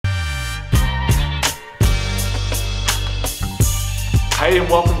Hey and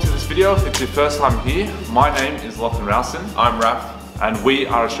welcome to this video. If it's your first time here, my name is Lachlan Ralston. I'm Raf. And we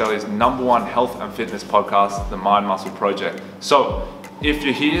are Australia's #1 health and fitness podcast, The Mind Muscle Project. So, if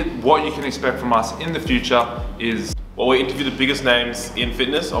you're here, what you can expect from us in the future is... Well, we interview the biggest names in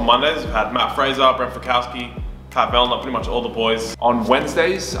fitness on Mondays. We've had Matt Fraser, Brent Fikowski, Pat Vellner, pretty much all the boys. On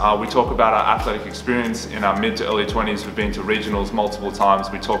Wednesdays, we talk about our athletic experience in our mid to early 20s. We've been to regionals multiple times.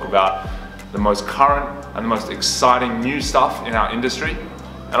 We talk about the most current and the most exciting new stuff in our industry.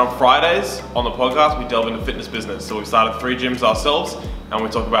 And on Fridays, on the podcast, we delve into fitness business. So we've started 3 gyms ourselves, and we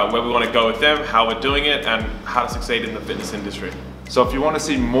talk about where we want to go with them, how we're doing it, and how to succeed in the fitness industry. So if you want to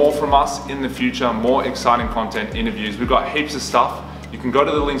see more from us in the future, more exciting content, interviews, we've got heaps of stuff. You can go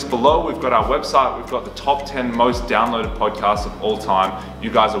to the links below. We've got our website. We've got the top 10 most downloaded podcasts of all time. You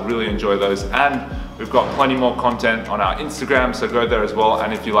guys will really enjoy those. And we've got plenty more content on our Instagram, so go there as well.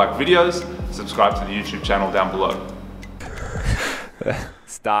 And if you like videos, subscribe to the YouTube channel down below.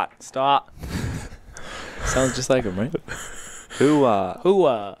 Start. Sounds just like him, right? Who?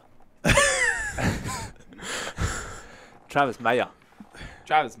 Travis Mayer.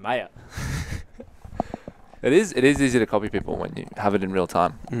 Travis Mayer. It is easy to copy people when you have it in real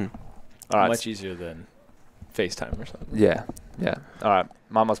time. All right. Much easier than FaceTime or something. Yeah. All right.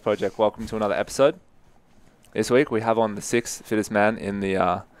 Mama's Project, welcome to another episode. This week we have on the 6th fittest man in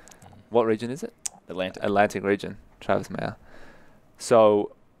the, what region is it? Atlantic region, Travis Mayer.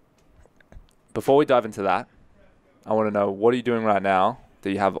 So, before we dive into that, I want to know, what are you doing right now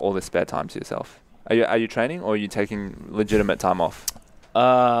that you have all this spare time to yourself? Are you training, or are you taking legitimate time off?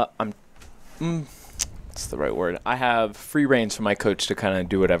 What's the right word? I have free reins from my coach to kind of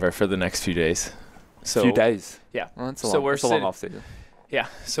do whatever for the next few days. So few days? Yeah. Well, that's a long off season. Yeah,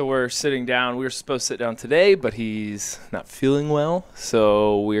 so we're sitting down. We were supposed to sit down today, but he's not feeling well.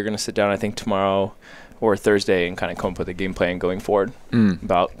 So we're going to sit down, I think, tomorrow or Thursday and kind of come up with a game plan going forward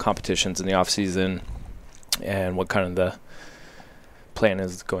about competitions in the off season and what kind of the plan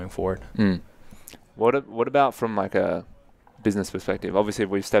is going forward. What about from like a business perspective? Obviously,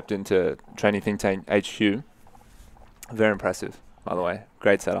 we've stepped into Training Think Tank HQ. Very impressive, by the way.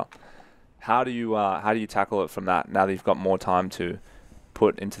 Great setup. How do you tackle it from that now that you've got more time to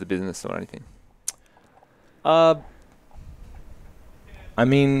put into the business or anything? I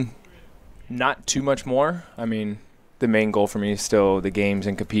mean, not too much more. I mean, the main goal for me is still the games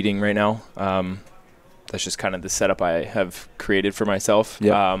and competing right now. That's just kind of the setup I have created for myself.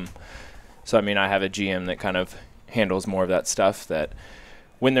 Yeah. So, I mean, I have a GM that kind of handles more of that stuff, that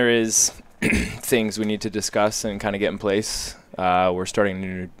when there is things we need to discuss and kind of get in place, we're starting a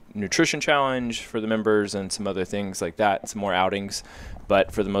new nutrition challenge for the members and some other things like that, some more outings.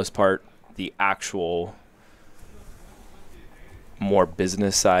 But for the most part, the actual more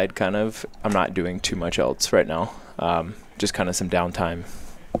business side kind of, I'm not doing too much else right now. Just kind of some downtime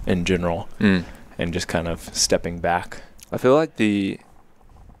in general and just kind of stepping back. I feel like the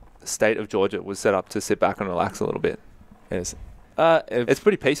state of Georgia was set up to sit back and relax a little bit. It is. It's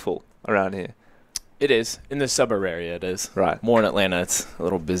pretty peaceful around here. It is. In the suburb area, it is. Right. More in Atlanta, it's a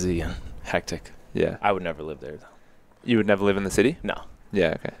little busy and hectic. Yeah. I would never live there, though. You would never live in the city? No.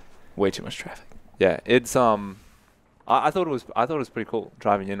 Yeah, okay. Way too much traffic. Yeah, it's I thought it was pretty cool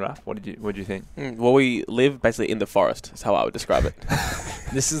driving in, Raf. What did you think? Well, we live basically in the forest. Is how I would describe it.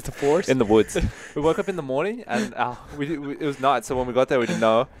 This is the forest? In the woods. We woke up in the morning and it was night. So when we got there, we didn't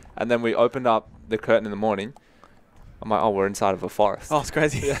know. And then we opened up the curtain in the morning. I'm like, oh, we're inside of a forest. Oh, it's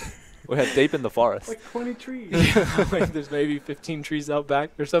crazy. Yeah. We're deep in the forest. Like 20 trees. Like there's maybe 15 trees out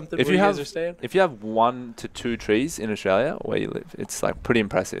back or something if where you guys are staying. If you have 1 to 2 trees in Australia where you live, it's like pretty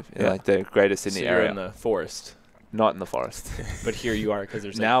impressive. In like the Greater Sydney you're area. in the forest. Not in the forest. But here you are because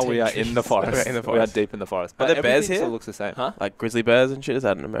there's like now 10 we are trees. in the forest. We're in the We are forest. deep in the forest. Are But there bears everything here? still looks the same. Huh? Like grizzly bears and shit. Is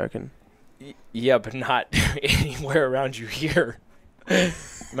that an American? Yeah, but not anywhere around you here. You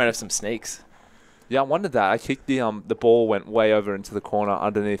might have some snakes. Yeah, I wondered that. I kicked the ball went way over into the corner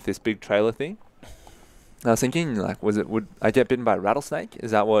underneath this big trailer thing. And I was thinking, like, would I get bitten by a rattlesnake?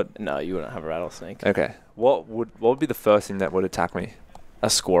 Is that what? No, you wouldn't have a rattlesnake. Okay. What would be the first thing that would attack me? A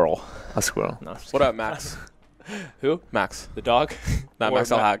squirrel. A squirrel. No, I'm just What kidding. about Max? Who? Max. The dog? Not Or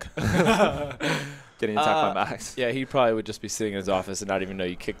Max Alhag. Getting attacked by Max. Yeah, he probably would just be sitting in his office and not even know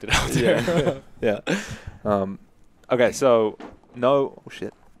you kicked it out there. Yeah. Okay, so no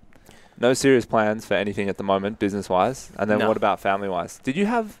serious plans for anything at the moment, business-wise. And then No. what about family-wise? Did you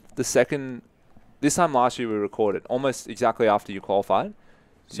have the second? This time last year we recorded almost exactly after you qualified.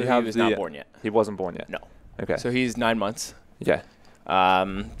 So you he was not born yet. He wasn't born yet. No. Okay. So he's 9 months. Okay.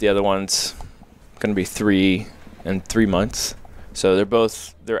 The other one's going to be 3 and 3 months. So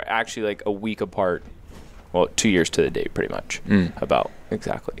they're actually like a week apart well, 2 years to the date, pretty much, about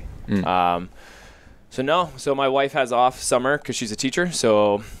exactly. So my wife has off summer because she's a teacher,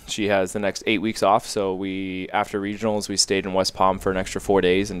 so she has the next 8 weeks off. So after regionals, we stayed in West Palm for an extra 4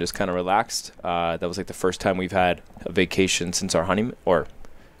 days and just kind of relaxed. That was like the first time we've had a vacation since our honeymoon, or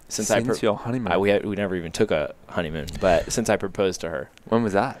since your honeymoon. We never even took a honeymoon, but since I proposed to her. When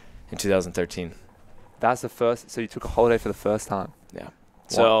was that? In 2013. That's the first. So you took a holiday for the first time. Yeah.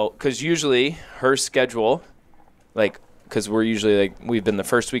 So, because usually her schedule, because we're usually we've been the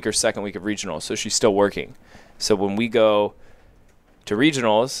first week or second week of regionals, so she's still working. So when we go to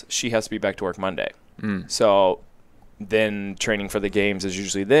regionals, she has to be back to work Monday. So then training for the games is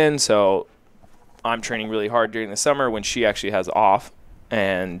usually then. So I'm training really hard during the summer when she actually has off.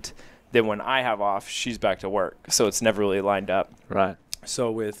 And then when I have off, she's back to work. So it's never really lined up. Right.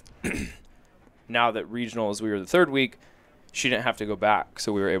 So with now that regionals, we were the third week, she didn't have to go back.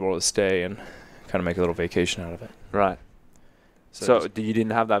 So we were able to stay and kind of make a little vacation out of it. Right. So you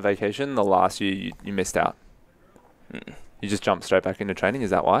didn't have that vacation the last year you missed out? You just jumped straight back into training? Is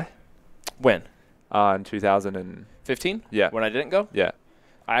that why? When? In 2015? Yeah. When I didn't go? Yeah.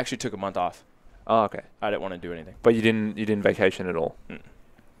 I actually took a month off. Oh, okay. I didn't want to do anything. But you didn't vacation at all?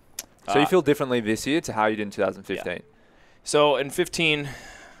 So you feel differently this year to how you did in 2015? Yeah. So in 15,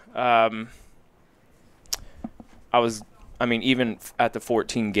 even at the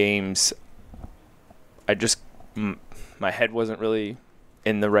 14 games, my head wasn't really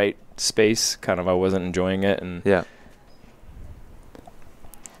in the right space. I wasn't enjoying it. And yeah.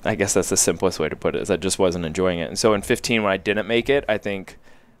 I guess that's the simplest way to put it, is I just wasn't enjoying it. And so in 15, when I didn't make it, I think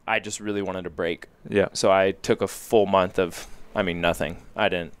I just really wanted a break. Yeah. So I took a full month of, nothing. I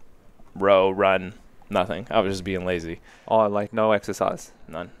didn't row, run, nothing. I was just being lazy. Oh, no exercise?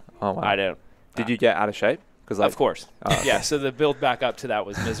 None. Oh, wow. I didn't. Did you get out of shape? Of course. Yeah, so the build back up to that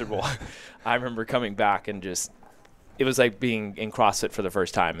was miserable. I remember coming back and it was like being in CrossFit for the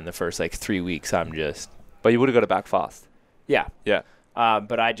first time. In the first 3 weeks, But you would have got it back fast. Yeah. Yeah.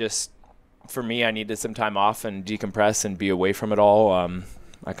 But for me, I needed some time off and decompress and be away from it all.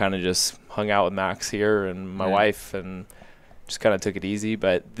 I kind of just hung out with Max here and my wife and just kind of took it easy.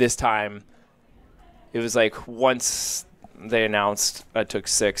 But this time, it was once they announced I took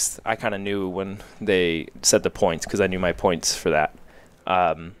 6th, I kind of knew when they set the points, because I knew my points for that.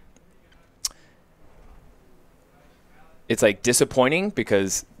 It's disappointing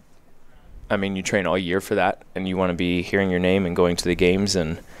because, you train all year for that and you want to be hearing your name and going to the games.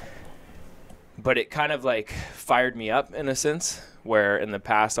 But it kind of fired me up in a sense, where in the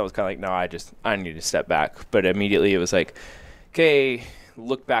past I was kind of no, I need to step back. But immediately it was okay,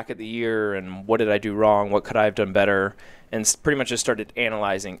 look back at the year and what did I do wrong? What could I have done better? And pretty much just started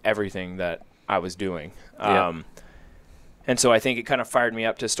analyzing everything that I was doing. Yeah. And so I think it kind of fired me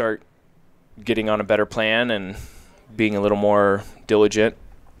up to start getting on a better plan and being a little more diligent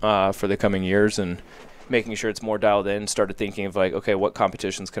for the coming years and making sure it's more dialed in. Started thinking of okay, what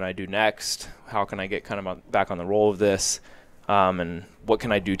competitions can I do next? How can I get kind of back on the roll of this? And what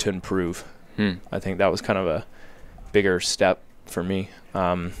can I do to improve? I think that was kind of a bigger step for me.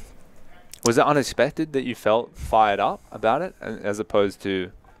 Was it unexpected that you felt fired up about it as opposed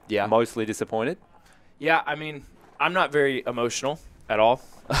to mostly disappointed? Yeah, I'm not very emotional at all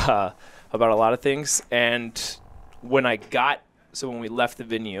about a lot of things. And when we left the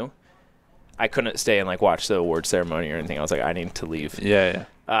venue, I couldn't stay and watch the award ceremony or anything. I was I need to leave. Yeah.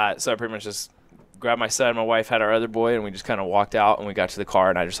 So I pretty much just grabbed my son. My wife had our other boy, and we just kind of walked out, and we got to the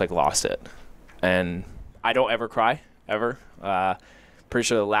car, and I just lost it. And I don't ever cry, ever. Pretty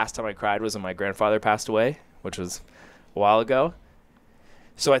sure the last time I cried was when my grandfather passed away, which was a while ago.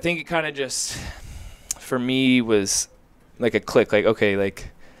 So I think it kind of just, for me, was a click. Okay,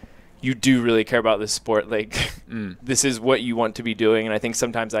 you do really care about this sport. This is what you want to be doing. And I think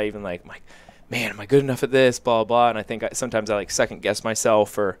sometimes I even man, am I good enough at this? Blah, blah. And I think sometimes I second guess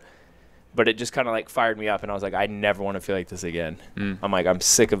myself, but it just kind of fired me up. And I was I never want to feel like this again. I'm I'm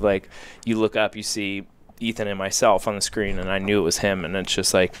sick of you look up, you see Ethan and myself on the screen, and I knew it was him. And it's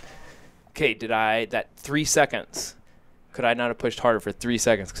just okay, that 3 seconds, could I not have pushed harder for 3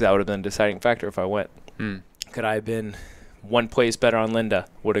 seconds? Because that would have been a deciding factor if I went. Could I have been one place better on Linda?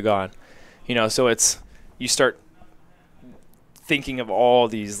 Would have gone. So you start thinking of all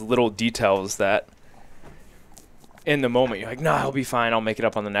these little details that in the moment you're nah, I'll be fine. I'll make it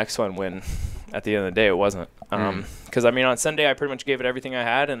up on the next one, when at the end of the day it wasn't. Because, on Sunday I pretty much gave it everything I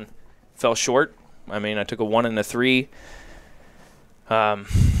had and fell short. I took a 1 and a 3.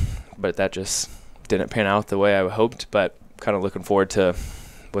 But that just didn't pan out the way I hoped. But kind of looking forward to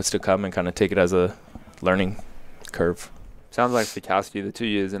what's to come and kind of take it as a learning curve. Sounds like Fikowski, the 2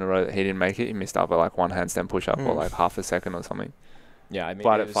 years in a row that he didn't make it, he missed out by like one handstand push-up or like half a second or something. Yeah, I mean,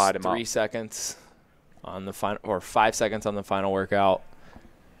 But it it was fired him up. 3 seconds on the final, or 5 seconds on the final workout.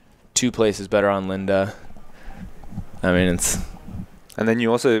 2 places better on Linda. I mean, it's... And then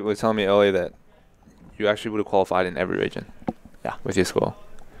you also were telling me earlier that you actually would have qualified in every region. Yeah. With your score.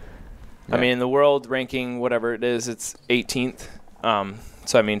 I mean, the world ranking, whatever it is, it's 18th.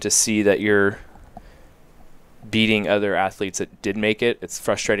 So, I mean, to see that you're beating other athletes that did make it, it's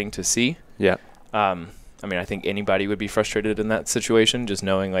frustrating to see. Yeah. I mean, I think anybody would be frustrated in that situation, just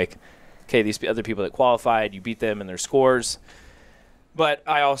knowing, like, okay, these other people that qualified, you beat them in their scores. But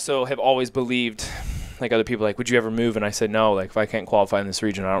I also have always believed, like, other people, like, would you ever move? And I said, no, like, if I can't qualify in this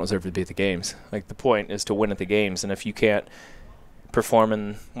region, I don't deserve to be at the games. Like, the point is to win at the games. And if you can't perform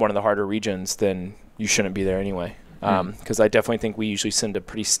in one of the harder regions, then you shouldn't be there anyway. Because I definitely think we usually send a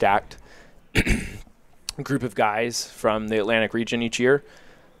pretty stacked group of guys from the Atlantic region each year.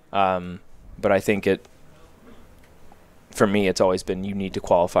 But I think for me, it's always been you need to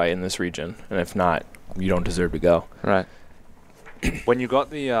qualify in this region. And if not, you don't deserve to go. Right. When you got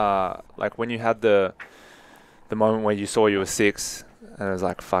the, like when you had the moment where you saw you were 6 and it was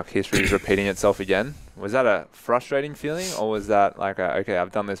like, fuck, history is repeating itself again, was that a frustrating feeling or was that like, okay,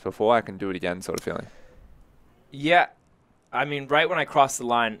 I've done this before, I can do it again sort of feeling? Yeah. I mean, right when I crossed the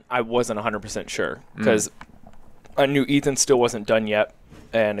line, I wasn't 100% sure because I knew Ethan still wasn't done yet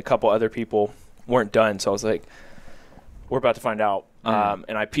and a couple other people weren't done. So I was like, we're about to find out.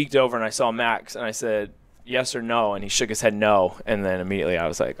 And I peeked over and I saw Max and I said, yes or no? And he shook his head no. And then immediately I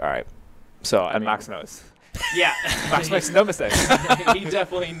was like, all right. So I mean, Max knows. Yeah. Max makes no mistakes. He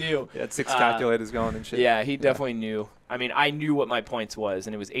definitely knew. He had 6 calculators going and shit. Yeah, he definitely knew. I mean, I knew what my points was,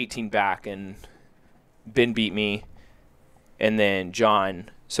 and it was 18 back, and Ben beat me, and then John.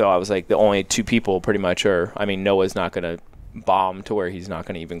 So I was like, the only 2 people pretty much are, I mean, Noah's not going to bomb to where he's not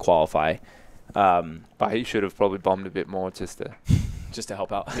going to even qualify. But he should have probably bombed a bit more just to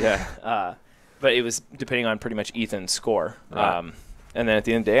help out. Yeah. But it was depending on pretty much Ethan's score. Right. And then at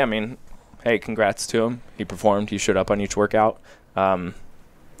the end of the day, I mean, hey, congrats to him. He performed. He showed up on each workout. He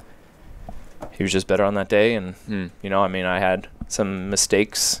was just better on that day. And, you know, I mean, I had some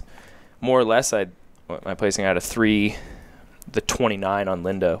mistakes. More or less, my placing, I had a 3, the 29 on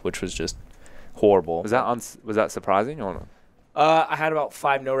Linda, which was just horrible. Was that surprising or not? I had about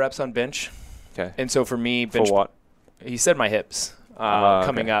 5 no reps on bench. Okay. And so for me, bench. For what? He said my hips.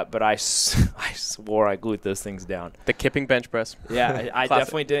 Coming okay. up, but I swore I glued those things down. The kipping bench press. Yeah, I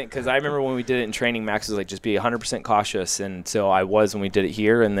definitely didn't, because I remember when we did it in training, Max was like, just be 100% cautious, and so I was when we did it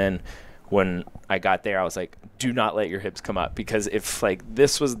here, and then when I got there, I was like, do not let your hips come up, because if, like,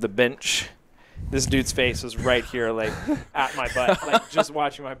 this was the bench, this dude's face was right here, like, at my butt, like, just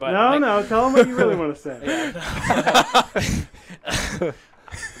watching my butt. No, tell him what you really want to say. Yeah.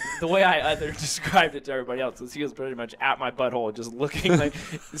 The way I described it to everybody else was he was pretty much at my butthole, just looking, like,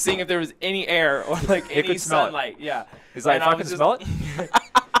 seeing if there was any air or, like, any sunlight. Yeah. He's like, if I can smell it,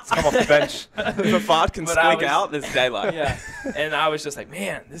 it's come off the bench. If a fart can squeak out, there's daylight. Yeah. And I was just like,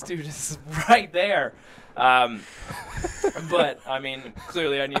 man, this dude is right there. But, I mean,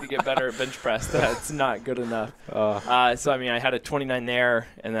 clearly I need to get better at bench press. That's not good enough. So, I mean, I had a 29 there,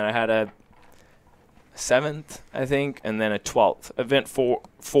 and then I had a 7th, I think, and then a 12th. Event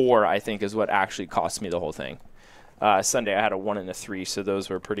 4, I think, is what actually cost me the whole thing. Sunday, I had a 1 and a 3, so those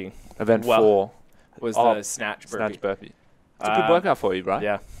were pretty. Event 4 was the snatch burpee. Snatch burpee. It's a good workout for you, right?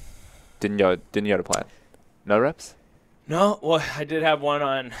 Yeah. Didn't go to plan. No reps? No. Well, I did have one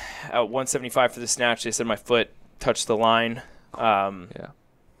on 175 for the snatch. They said my foot touched the line. Yeah.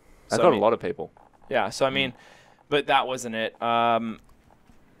 So, I've got a lot of people. Yeah. So I mean, but that wasn't it.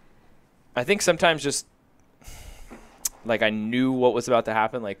 I think sometimes just like I knew what was about to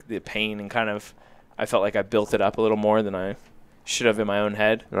happen, like the pain, and kind of I felt like I built it up a little more than I should have in my own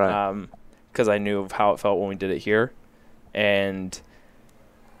head. Right. Because I knew of how it felt when we did it here. And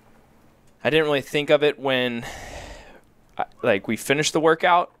I didn't really think of it when we finished the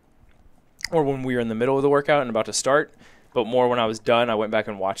workout or when we were in the middle of the workout and about to start, but more when I was done. I went back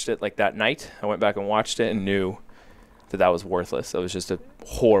and watched it like that night. I went back and watched it and knew that was worthless. It was just a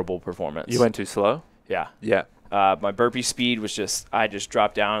horrible performance. You went too slow? Yeah. Yeah. My burpee speed was I just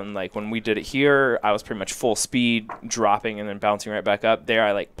dropped down. Like when we did it here, I was pretty much full speed, dropping and then bouncing right back up. There,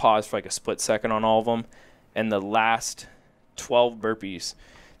 I like paused for like a split second on all of them. And the last 12 burpees,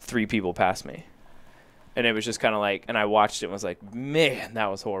 3 people passed me. And it was just kind of like, and I watched it and was like, man, that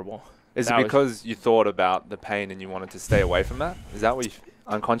was horrible. Is it because you thought about the pain and you wanted to stay away from that? Is that what you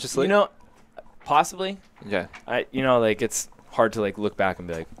unconsciously? You know, possibly. Yeah. It's hard to like look back and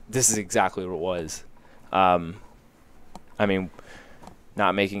be like, this is exactly what it was. I I mean,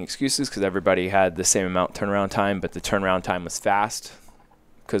 not making excuses because everybody had the same amount turnaround time, but the turnaround time was fast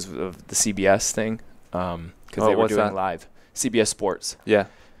because of the CBS thing. Because they were doing live. CBS Sports. Yeah.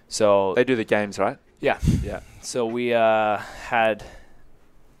 So they do the games, right? Yeah. Yeah. So we had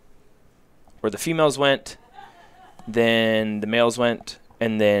where the females went, then the males went,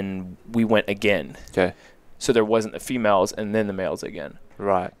 and then we went again. Okay. So there wasn't the females and then the males again.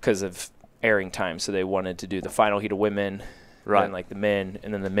 Right. Because of airing time. So they wanted to do the final heat of women, right, then like the men,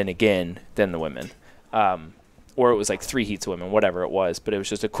 and then the men again, then the women. Or it was like 3 heats of women, whatever it was. But it was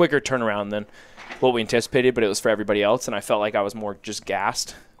just a quicker turnaround than what we anticipated, but it was for everybody else. And I felt like I was more just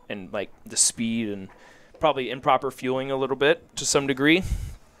gassed and like the speed and probably improper fueling a little bit to some degree.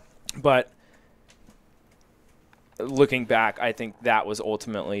 But looking back, I think that was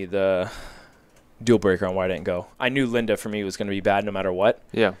ultimately the deal breaker on why I didn't go. I knew Linda for me was going to be bad no matter what.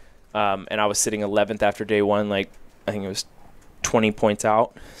 Yeah. And I was sitting 11th after day one, like I think it was 20 points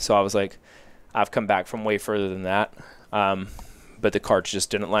out. So I was like, I've come back from way further than that. But the cards just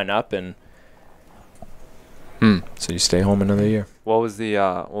didn't line up, and so you stay home another year. What was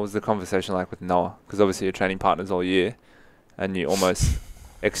the conversation like with Noah? Because obviously you're training partners all year, and you almost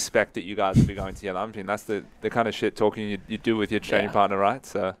expect that you guys will be going together. I mean, that's the kind of shit talking you do with your training partner, right?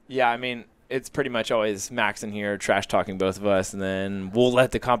 So yeah, I mean, it's pretty much always Max in here trash talking both of us, and then we'll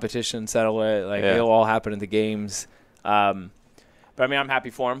let the competition settle it. Like it'll all happen in the games. But I mean, I'm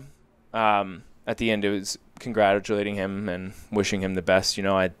happy for him. At the end, it was congratulating him and wishing him the best. You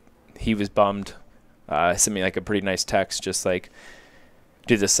know, he was bummed. Sent me like a pretty nice text, just like,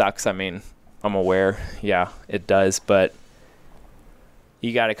 dude, this sucks. I mean, I'm aware. Yeah, it does. But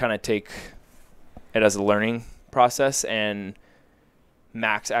you got to kind of take it as a learning process. And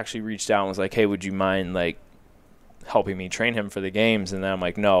Max actually reached out and was like, hey, would you mind like helping me train him for the games? And then I'm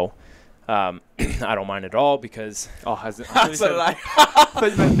like, no. I don't mind at all because has it? So did I.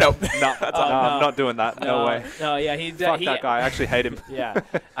 Nope. No, I'm not doing that. No way. No, yeah, Fuck that guy. I actually hate him. Yeah,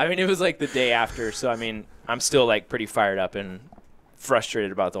 I mean, it was like the day after, so I mean, I'm still like pretty fired up and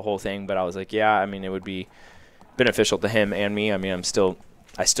frustrated about the whole thing. But I was like, yeah, I mean, it would be beneficial to him and me. I mean, I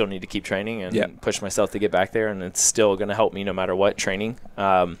still need to keep training and push myself to get back there, and it's still going to help me no matter what training.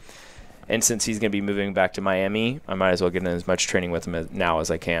 And since he's going to be moving back to Miami, I might as well get in as much training with him now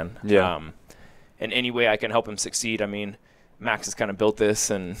as I can. Yeah. And any way I can help him succeed. I mean, Max has kind of built this,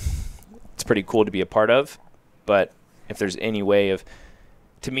 and it's pretty cool to be a part of. But if there's any way of,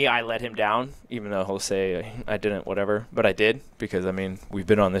 to me, I let him down, even though he'll say I didn't, whatever. But I did because, I mean, we've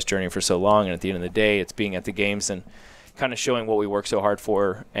been on this journey for so long. And at the end of the day, it's being at the games and kind of showing what we work so hard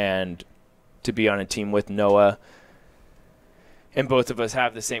for, and to be on a team with Noah. And both of us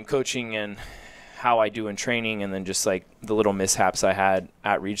have the same coaching and how I do in training, and then just like the little mishaps I had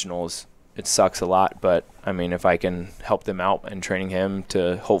at regionals, it sucks a lot. But I mean, if I can help them out and training him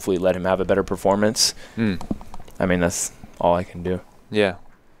to hopefully let him have a better performance, I mean, that's all I can do. Yeah.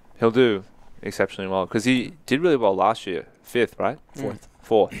 He'll do exceptionally well because he did really well last year. 5th, right?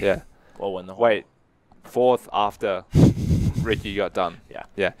 4th, yeah. Well, won the whole. Wait, 4th after Ricky got done. Yeah.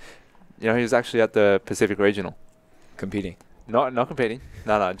 Yeah. You know, he was actually at the Pacific Regional. Competing. Not competing.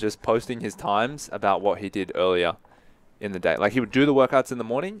 No, just posting his times about what he did earlier in the day. Like, he would do the workouts in the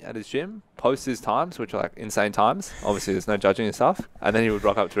morning at his gym, post his times, which are like insane times. Obviously, there's no judging and stuff. And then he would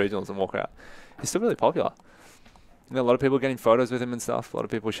rock up to regionals and walk out. He's still really popular. You know, a lot of people getting photos with him and stuff. A lot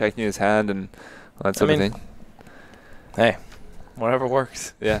of people shaking his hand and all that sort of thing. Hey, whatever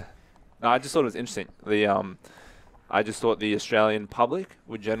works. Yeah. No, I just thought it was interesting. I just thought the Australian public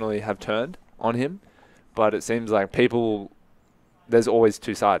would generally have turned on him. But it seems like people... There's always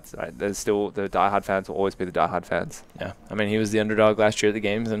two sides, right? There's still the diehard fans will always be the diehard fans. Yeah. I mean, he was the underdog last year at the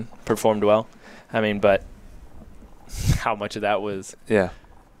games and performed well. I mean, but how much of that was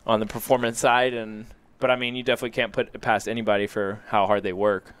on the performance side? But I mean, you definitely can't put it past anybody for how hard they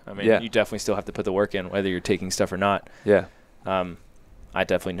work. I mean, you definitely still have to put the work in, whether you're taking stuff or not. Yeah. I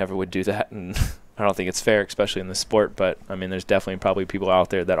definitely never would do that, and I don't think it's fair, especially in this sport. But I mean, there's definitely probably people out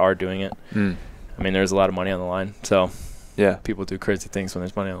there that are doing it. I mean, there's a lot of money on the line, so. Yeah, people do crazy things when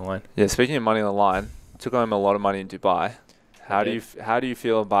there's money on the line. Yeah, speaking of money on the line, took home a lot of money in Dubai. How do you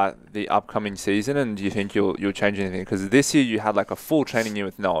feel about the upcoming season, and do you think you'll change anything? Because this year you had like a full training year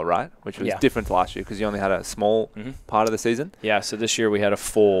with Noah, right? Which was different to last year because you only had a small part of the season. Yeah, so this year we had a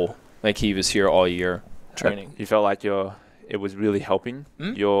full, like he was here all year training. You felt like it was really helping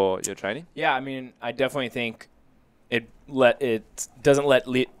your training? Yeah, I mean, I definitely think it doesn't let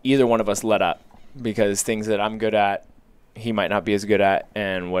either one of us let up, because things that I'm good at, he might not be as good at,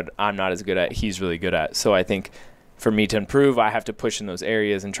 and what I'm not as good at, he's really good at. So I think for me to improve, I have to push in those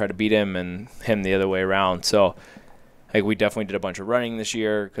areas and try to beat him, and him the other way around. So, Like we definitely did a bunch of running this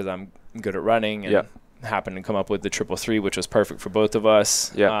year because I'm good at running and happened to come up with the 333, which was perfect for both of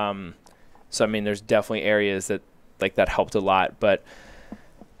us. Yeah. So I mean, there's definitely areas that like that helped a lot. But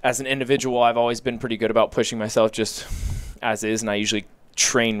as an individual, I've always been pretty good about pushing myself just as is, and I usually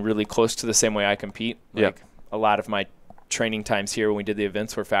train really close to the same way I compete. Like a lot of my training times here when we did the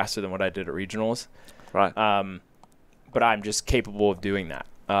events were faster than what I did at regionals. Right. But I'm just capable of doing that.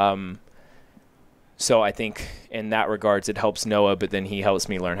 So I think in that regards, it helps Noah, but then he helps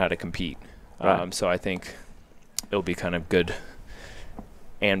me learn how to compete. Right. So I think it'll be kind of good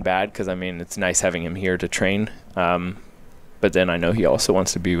and bad because, I mean, it's nice having him here to train. But then I know he also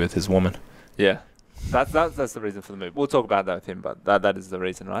wants to be with his woman. Yeah. That's the reason for the move. We'll talk about that with him, but that is the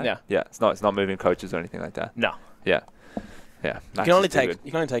reason, right? Yeah. Yeah. It's not moving coaches or anything like that. No. Yeah. Yeah. It can only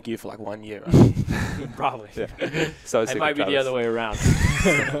take you for like 1 year. Right? Probably. Yeah. So it might be the other way around.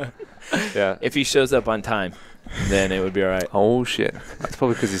 Yeah. If he shows up on time, then it would be all right. Oh shit. That's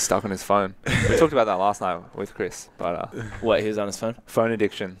probably because he's stuck on his phone. We talked about that last night with Chris, but What, he was on his phone? phone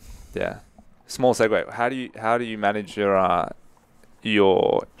addiction. Yeah. Small segue. How do you manage your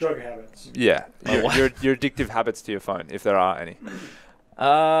Drug habits. your addictive habits to your phone, if there are any?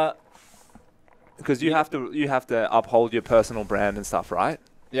 Because you have to uphold your personal brand and stuff, right?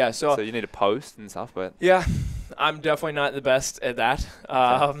 Yeah, So you need to post and stuff, but yeah, I'm definitely not the best at that.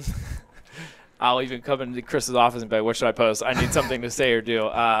 I'll even come into Chris's office and be like, what should I post? I need something to say or do.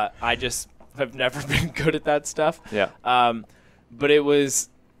 I just have never been good at that stuff. yeah. But it was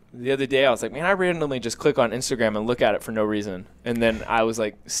the other day, I was like, man, I randomly just click on Instagram and look at it for no reason. And then I was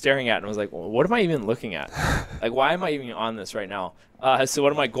like staring at it and was like, well, what am I even looking at? Like, why am I even on this right now? So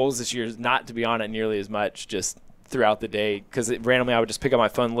one of my goals this year is not to be on it nearly as much just throughout the day, because randomly I would just pick up my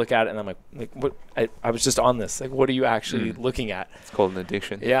phone, look at it, and I'm like what? I was just on this. Like, what are you actually looking at? It's called an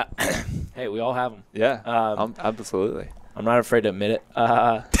addiction. Yeah. Hey, we all have them. Yeah. Absolutely. I'm not afraid to admit it.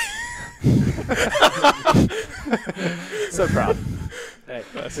 So proud. Hey.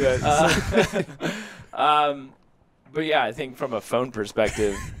 But yeah, I think from a phone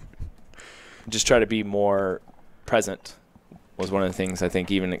perspective, just try to be more present was one of the things. I think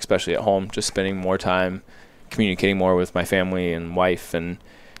even especially at home, just spending more time communicating more with my family and wife, and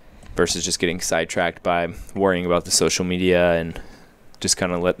versus just getting sidetracked by worrying about the social media, and just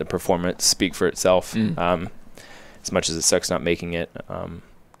kind of let the performance speak for itself. As much as it sucks not making it,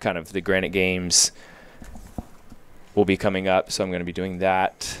 kind of the Granite Games will be coming up, so I'm going to be doing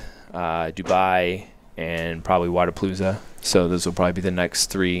that, Dubai, and probably Wadapalooza. So those will probably be the next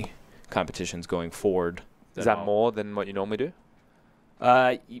 3 competitions going forward. Is that more than what you normally do?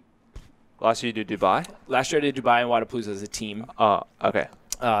 Last year you did Dubai? Last year I did Dubai and Wadapalooza as a team. Oh, okay.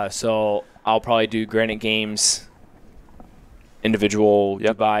 So I'll probably do Granite Games, individual,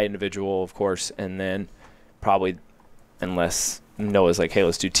 Dubai, individual, of course, and then probably, unless Noah's like, hey,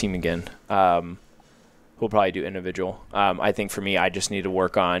 let's do team again, we'll probably do individual. I think for me, I just need to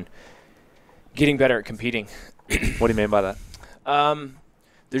work on getting better at competing. What do you mean by that?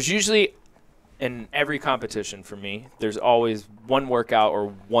 There's usually, in every competition for me, there's always one workout or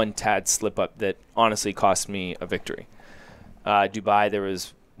one tad slip up that honestly cost me a victory. Dubai, there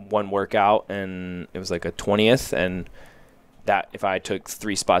was one workout and it was like a 20th, and that if I took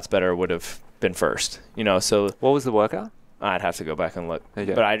 3 spots better would have been first. You know, so what was the workout? I'd have to go back and look.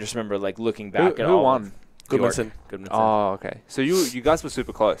 Okay. But I just remember like looking back at who all. won? Goodmanson. Oh, okay. So you guys were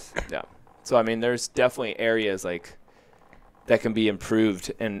super close. Yeah. So I mean, there's definitely areas like that can be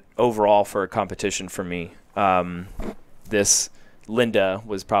improved, and overall for a competition for me, this Linda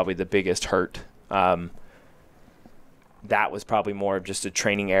was probably the biggest hurt. That was probably more of just a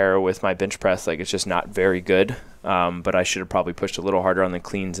training error with my bench press. Like, it's just not very good. But I should have probably pushed a little harder on the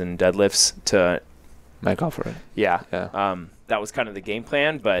cleans and deadlifts to make up for it. Yeah. Yeah. That was kind of the game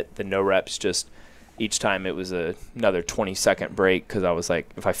plan, but the no reps, just each time it was another 20-second break, because I was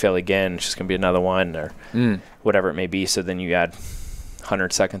like, if I fail again, it's just going to be another one or whatever it may be. So then you add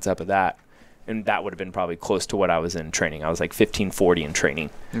 100 seconds up of that. And that would have been probably close to what I was in training. I was like 15:40 in training.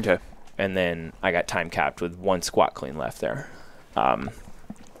 Okay. And then I got time capped with 1 squat clean left there.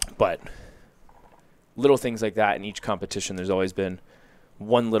 But little things like that in each competition, there's always been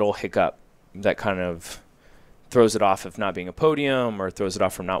one little hiccup that kind of throws it off of not being a podium or throws it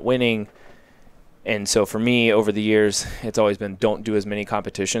off from not winning. And so for me, over the years, it's always been don't do as many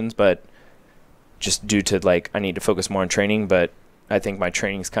competitions, but just due to like I need to focus more on training. But I think my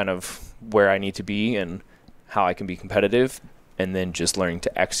training is kind of where I need to be and how I can be competitive, and then just learning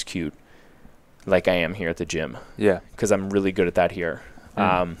to execute like I am here at the gym. Yeah. Because I'm really good at that here.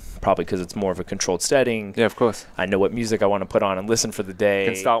 Probably because it's more of a controlled setting. Yeah, of course. I know what music I want to put on and listen for the day.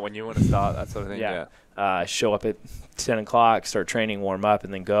 You can start when you want to start, that sort of thing. Yeah. show up at 10 o'clock, start training, warm up,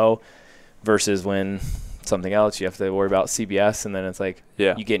 and then go, versus when something else, you have to worry about CBS, and then it's like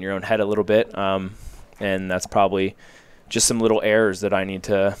you get in your own head a little bit. And that's probably just some little errors that I need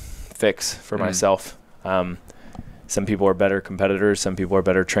to fix for myself. Some people are better competitors. Some people are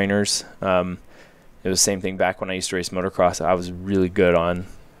better trainers. It was the same thing back when I used to race motocross. I was really good on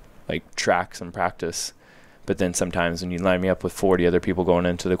like tracks and practice. But then sometimes when you line me up with 40 other people going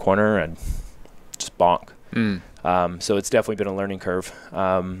into the corner, I'd just bonk. So it's definitely been a learning curve.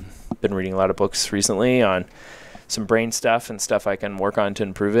 Been reading a lot of books recently on some brain stuff and stuff I can work on to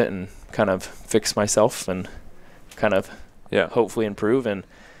improve it and kind of fix myself and kind of hopefully improve. And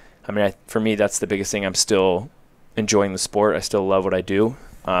I mean, for me, that's the biggest thing. I'm still enjoying the sport. I still love what I do.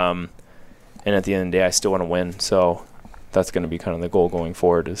 And at the end of the day, I still want to win. So that's going to be kind of the goal going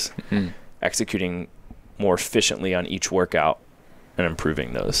forward, is executing more efficiently on each workout and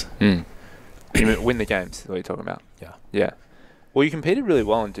improving those. You mean win the games, is what you're talking about? Yeah. Well, you competed really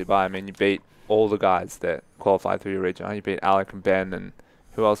well in Dubai. I mean, you beat all the guys that qualified through your region. You beat Alec and Ben, and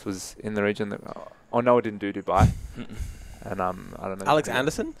who else was in the region? Noah didn't do Dubai. And I don't know. Alex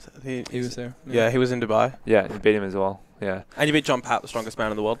Anderson? He was there. Yeah, he was in Dubai. Yeah, you beat him as well. Yeah. And you beat John Pat, the strongest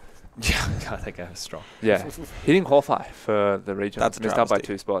man in the world. Yeah, God, that guy was strong. Yeah. He didn't qualify for the region. That's a missed out by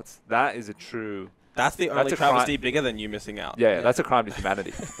travesty. 2 spots. That is a true... That's the only travesty bigger than you missing out. Yeah, that's a crime to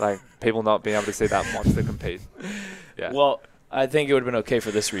humanity. Like, people not being able to see that monster compete. Yeah. Well, I think it would have been okay for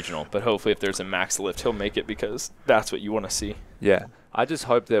this regional, but hopefully if there's a max lift, he'll make it, because that's what you want to see. Yeah. I just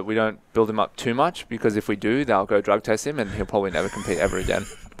hope that we don't build him up too much, because if we do, they'll go drug test him and he'll probably never compete ever again.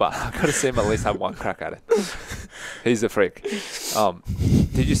 But I've got to see him at least have one crack at it. He's a freak.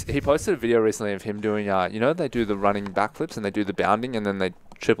 He posted a video recently of him doing, they do the running backflips and they do the bounding and then they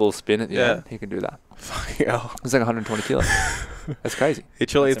triple spin at the end. He can do that. Fucking hell. It's like 120 kilos. That's crazy. He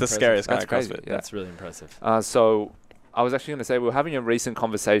truly is That's the scariest guy That's in crazy. CrossFit. Yeah. That's really impressive. So I was actually going to say, we were having a recent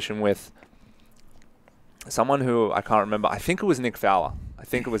conversation with someone who I can't remember. I think it was Nick Fowler.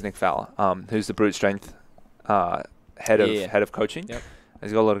 Who's the brute strength head of coaching. Yep.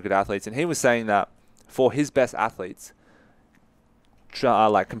 He's got a lot of good athletes. And he was saying that for his best athletes,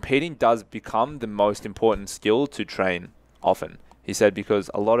 competing does become the most important skill to train often. He said because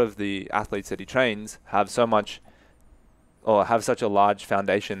a lot of the athletes that he trains have such a large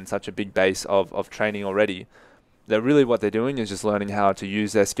foundation, such a big base of training already, that really what they're doing is just learning how to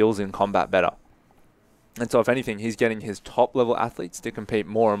use their skills in combat better. And so if anything, he's getting his top level athletes to compete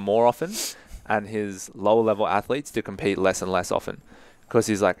more and more often and his lower level athletes to compete less and less often. Because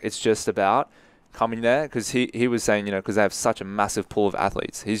he's like, it's just about coming there. Because he was saying, because they have such a massive pool of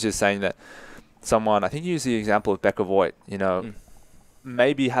athletes. He's just saying that someone, I think he used the example of Becca Voigt,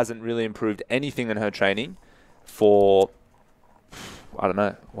 maybe hasn't really improved anything in her training for, I don't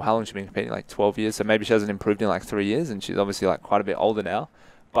know, how long has she been competing? Like 12 years. So maybe she hasn't improved in like 3 years, and she's obviously like quite a bit older now.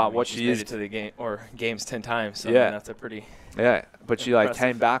 But what she made is it to the game or games 10 times. So Yeah. I mean, that's a pretty but she like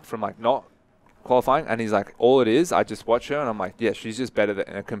came back from like not qualifying, and he's like, all it is, I just watch her and I'm like, yeah, she's just better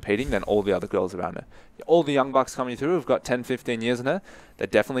at competing than all the other girls around her. All the young bucks coming through have got 10, 15 years in her. They're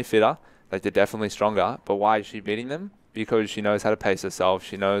definitely fitter. Like, they're definitely stronger. But why is she beating them? Because she knows how to pace herself.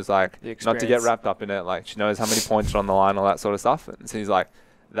 She knows like not to get wrapped up in it. Like, she knows how many points are on the line, all that sort of stuff. And so he's like,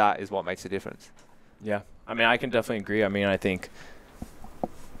 that is what makes a difference. Yeah. I mean, I can definitely agree. I mean, I think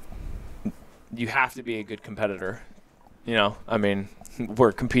you have to be a good competitor. I mean,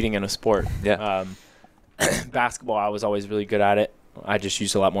 we're competing in a sport. Yeah. Basketball, I was always really good at it. I just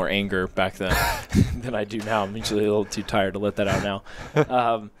used a lot more anger back then than I do now. I'm usually a little too tired to let that out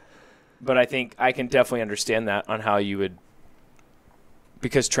now. But I think I can definitely understand that on how you would,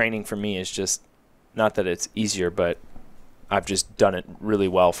 because training for me is just, not that it's easier, but I've just done it really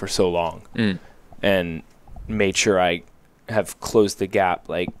well for so long and made sure I have closed the gap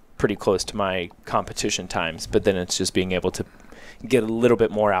like pretty close to my competition times. But then it's just being able to get a little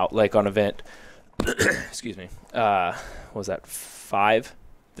bit more out, like on event. Excuse me. What was that? 5?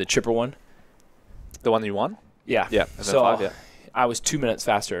 The chipper one? The one that you won? Yeah. Yeah. So 5, yeah. I was 2 minutes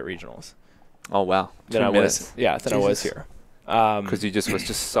faster at regionals. Oh, wow. Than 2 I minutes. was. Than I was here. Because you just was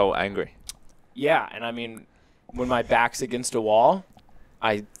just so angry. Yeah, and I mean, when my back's against a wall,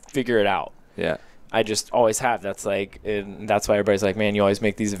 I figure it out. Yeah. I just always have. That's like, and that's why everybody's like, man, you always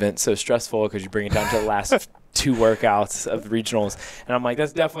make these events so stressful because you bring it down to the last 2 workouts of regionals. And I'm like,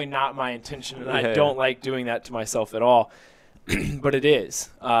 that's definitely not my intention, and I don't like doing that to myself at all. But it is.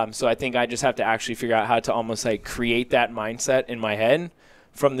 So I think I just have to actually figure out how to almost like create that mindset in my head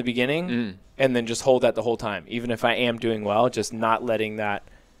from the beginning and then just hold that the whole time. Even if I am doing well, just not letting that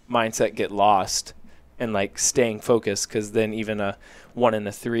mindset get lost and like staying focused, because then even a 1 and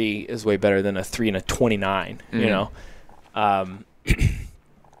a 3 is way better than a 3 and a 29, you know.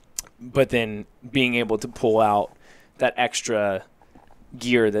 But then being able to pull out that extra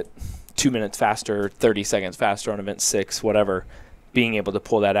gear, that 2 minutes faster, 30 seconds faster on event 6, whatever, being able to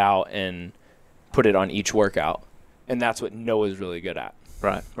pull that out and put it on each workout. And that's what Noah's really good at.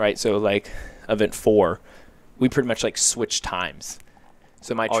 Right. So like event 4, we pretty much like switched times.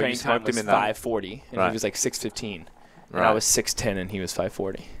 So my training time was 5:40 and he was like 6:15. And I was 6:10 and he was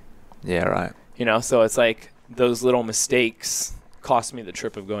 5:40. Yeah, right. You know, so it's like those little mistakes cost me the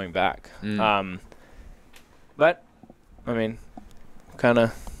trip of going back. But I mean, kind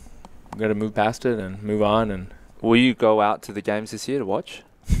of got to move past it and move on. And will you go out to the games this year to watch?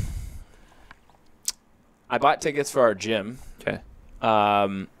 I bought tickets for our gym. Okay.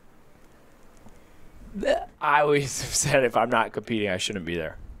 I always have said if I'm not competing, I shouldn't be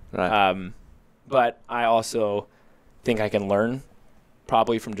there. Right. But I also think I can learn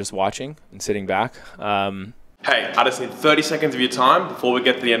probably from just watching and sitting back. Hey, I just need 30 seconds of your time before we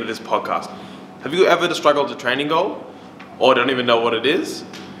get to the end of this podcast. Have you ever struggled to training goal or don't even know what it is?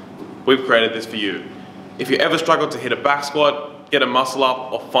 We've created this for you. If you ever struggle to hit a back squat, get a muscle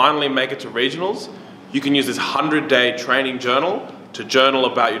up, or finally make it to regionals, you can use this 100-day training journal to journal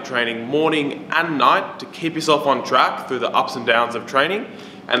about your training morning and night to keep yourself on track through the ups and downs of training.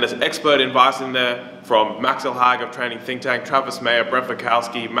 And there's expert advice in there from Max Elhag of Training Think Tank, Travis Mayer, Brent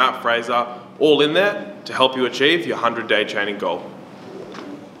Fikowski, Matt Fraser, all in there to help you achieve your 100-day training goal.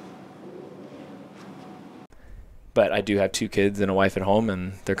 But I do have 2 kids and a wife at home,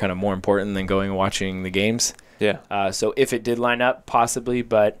 and they're kind of more important than going and watching the games. Yeah. So if it did line up, possibly,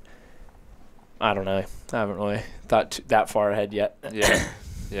 but I don't know. I haven't really thought that far ahead yet. Yeah.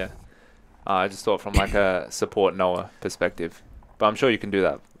 Yeah. I just thought from like a support Noah perspective. But I'm sure you can do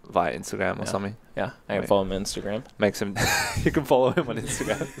that via Instagram or something. Yeah, I can follow him on Instagram. Makes him. You can follow him on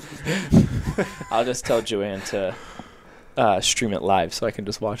Instagram. I'll just tell Joanne to stream it live so I can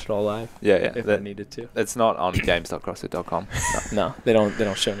just watch it all live. Yeah, yeah. If I needed to. It's not on games.crossfit.com. No, they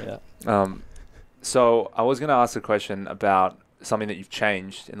don't show me that. So I was going to ask a question about something that you've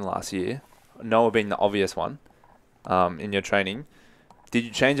changed in the last year. Noah being the obvious one in your training. Did you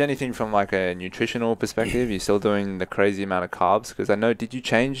change anything from like a nutritional perspective? You're still doing the crazy amount of carbs? Because I know, did you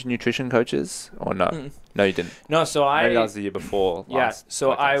change nutrition coaches or no? No, you didn't. No, so Maybe that was the year before.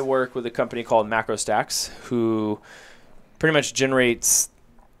 So I work with a company called MacroStacks, who pretty much generates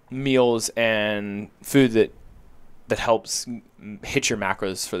meals and food that helps hit your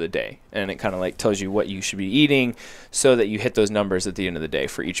macros for the day. And it kind of like tells you what you should be eating so that you hit those numbers at the end of the day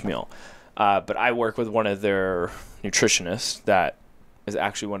for each meal. But I work with one of their nutritionists that is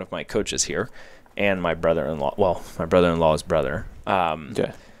actually one of my coaches here, and my brother-in-law. Well, my brother-in-law's brother.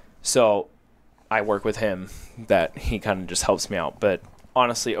 Okay. So I work with him, that he kind of just helps me out. But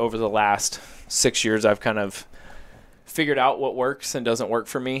honestly, over the last 6 years, I've kind of figured out what works and doesn't work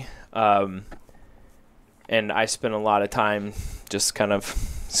for me. And I spend a lot of time just kind of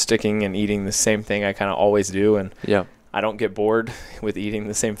sticking and eating the same thing I kind of always do. And yeah, I don't get bored with eating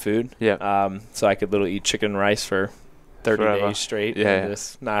the same food. Yeah. So I could literally eat chicken and rice for 30 days straight and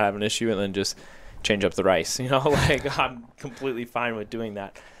just not have an issue, and then just change up the rice. You know, like I'm completely fine with doing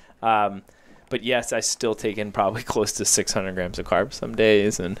that. But yes, I still take in probably close to 600 grams of carbs some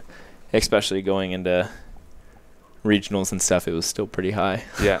days, and especially going into regionals and stuff, it was still pretty high.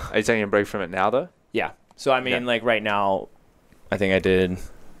 Yeah. Are you taking a break from it now though? Yeah. So I mean, like right now, I think I did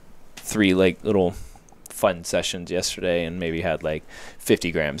 3 like little fun sessions yesterday, and maybe had like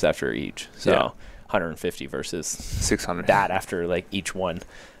 50 grams after each. So 150 versus 600. That after like each one.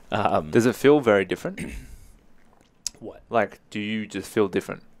 Does it feel very different? What? Like, do you just feel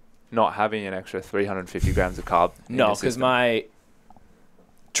different not having an extra 350 grams of carb? No, because my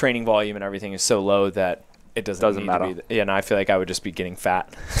training volume and everything is so low that it doesn't matter. Yeah, and I feel like I would just be getting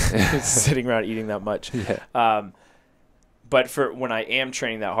fat sitting around eating that much. Yeah. But for when I am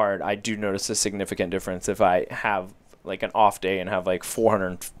training that hard, I do notice a significant difference. If I have like an off day and have like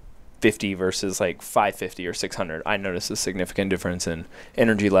 450 versus like 550 or 600, I notice a significant difference in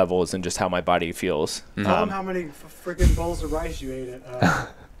energy levels and just how my body feels. Tell them how many freaking bowls of rice you ate at.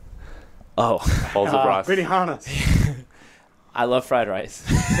 Bowls of rice. Benihana's. I love fried rice.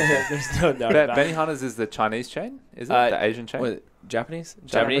 There's no doubt about it. Benihana's is the Chinese chain? Is it the Asian chain? What, Japanese?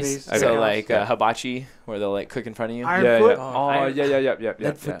 Japanese. Okay. So like hibachi, where they'll like cook in front of you. Iron Foot?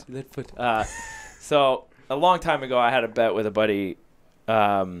 Yeah. So a long time ago, I had a bet with a buddy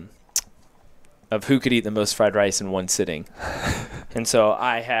of who could eat the most fried rice in one sitting. And so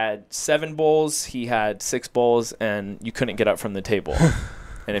I had 7 bowls, he had 6 bowls, and you couldn't get up from the table.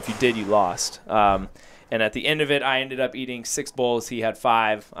 And if you did, you lost. And at the end of it, I ended up eating 6 bowls. He had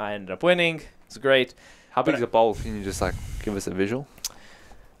 5. I ended up winning. It was great. How big is a bowl? Can you just like give us a visual?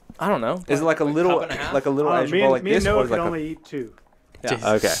 I don't know. Is it like a little Asian bowl like me this? and Noah Or could like only eat 2.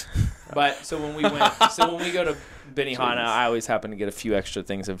 yeah. Okay. But so when we go to Benihana, I always happen to get a few extra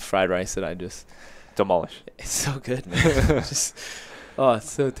things of fried rice that I just Demolish. It's so good, man. It's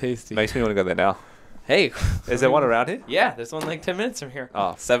so tasty. Makes me want to go there now. Hey, Is there one around here? yeah, there's one like 10 minutes from here.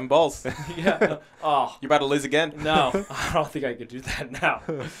 Oh, 7 bowls. Yeah. Oh, You're about to lose again. no, I don't think I could do that now.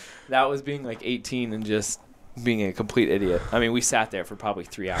 That was being like 18 and just being a complete idiot. I mean, we sat there for probably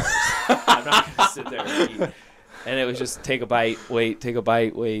 3 hours. I'm not going to sit there and eat. And it was just take a bite, wait, take a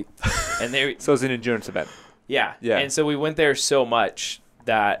bite, wait. And they so it's an endurance event. yeah. Yeah. And so we went there so much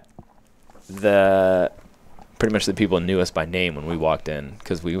that pretty much the people knew us by name when we walked in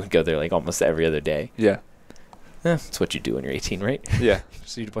because we would go there like almost every other day. Yeah. That's what you do when you're 18, right? Yeah.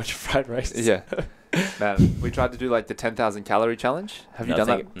 Just eat a bunch of fried rice. Yeah. Man, we tried to do like the 10,000 calorie challenge. Have you done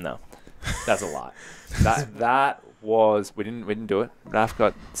that? No. That's a lot. That was we didn't do it. Raf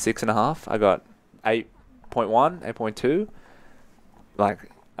got 6.5. I got 8.1, 8.2. Like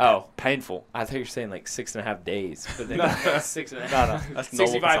painful. I thought you were saying like 6.5 days, but then No. 6.5. No. That's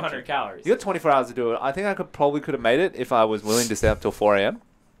normal 6,500 calories. You got 24 hours to do it. I think I could have made it if I was willing to stay up till 4 a.m.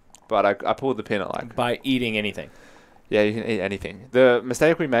 But I pulled the pin at like. By eating anything. Yeah, you can eat anything. The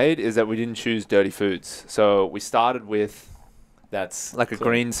mistake we made is that we didn't choose dirty foods. So we started with That's like a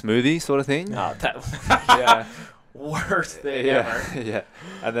green smoothie sort of thing. Oh, that Yeah. worst thing Yeah. ever. Yeah.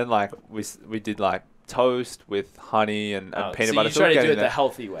 And then like we did like toast with honey and peanut so butter. you So try we're to do getting it the there.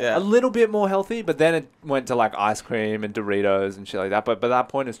 healthy way. Yeah. A little bit more healthy, but then it went to like ice cream and Doritos and shit like that. But by that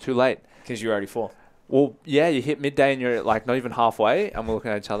point, it's too late. Because you're already full. Well, yeah, you hit midday and you're like not even halfway, and we're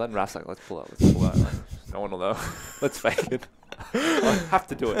looking at each other, and Raf's like, let's pull out. Like, no one will know. Let's fake it. I have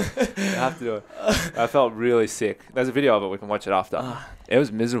to do it. I have to do it. I felt really sick. There's a video of it. We can watch it after. It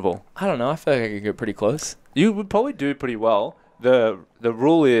was miserable. I don't know. I feel like I could get pretty close. You would probably do pretty well. The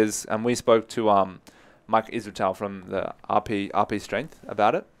rule is, and we spoke to Mike Israel from the RP Strength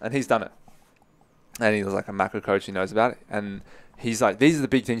about it, and he's done it. And he was like a macro coach, he knows about it. And he's like, these are the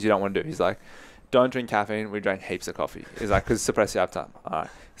big things you don't want to do. He's like, don't drink caffeine. We drank heaps of coffee. He's like, because suppress your appetite. All right.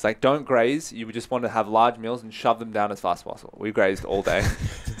 He's like, don't graze. You would just want to have large meals and shove them down as fast as possible. We grazed all day.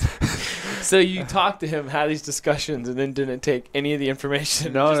 So you talked to him, had these discussions, and then didn't take any of the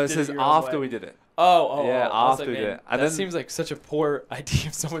information. No, just it did says your own after way. we did it. Oh, Yeah, I was after we man, did it. And that then- seems like such a poor idea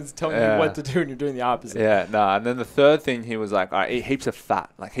if someone's telling Yeah. you what to do and you're doing the opposite. Yeah, no. And then the third thing, he was like, all right, eat heaps of fat,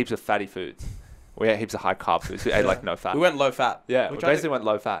 like heaps of fatty foods. We ate heaps of high carb foods. We ate like no fat. We went low fat. Yeah, we we tried basically went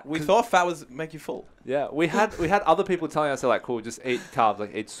low fat. We thought fat was make you full. Yeah, we had other people telling us, they're like, cool, just eat carbs,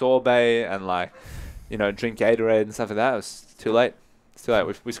 like eat sorbet and like, drink Gatorade and stuff like that. It was too late. It's too late.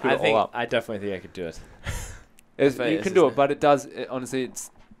 We screwed it all up. I definitely think I could do it. You can do it, but it honestly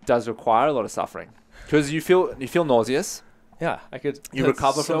does require a lot of suffering because you feel nauseous. Yeah, I could. You that's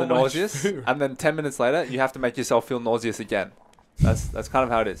recover so from the much nauseous, food. and then 10 minutes later, you have to make yourself feel nauseous again. That's kind of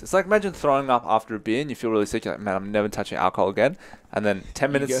how it is. It's like imagine throwing up after a beer and you feel really sick. You're like, man, I'm never touching alcohol again. And then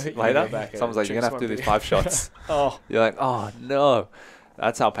 10 minutes you later, go back and someone's like, you're drink going to have to do some these beer. 5 shots. Oh, You're like, oh, no.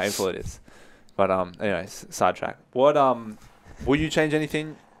 That's how painful it is. But anyways, sidetrack. What will you change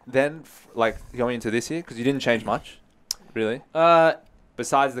anything then, like going into this year? Because you didn't change much, really.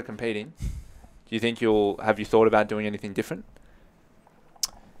 Besides the competing, do you think have you thought about doing anything different?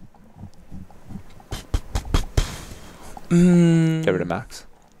 Get rid of Max.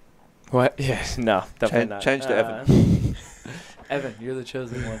 what? Yeah, no, definitely not. Change to Evan. Evan, you're the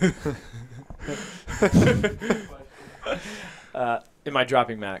chosen one. Am I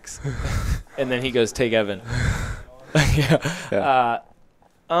dropping Max? And then he goes, take Evan. Yeah.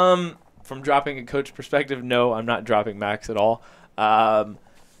 From dropping a coach perspective, no, I'm not dropping Max at all. I've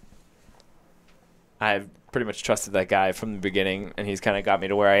pretty much trusted that guy from the beginning, and he's kind of got me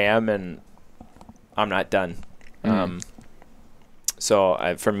to where I am, and I'm not done.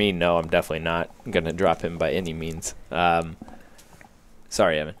 So for me, no, I'm definitely not going to drop him by any means.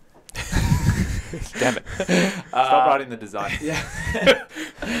 Sorry, Evan. Damn it. Stop writing the design. Yeah.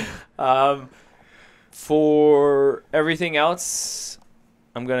 For everything else,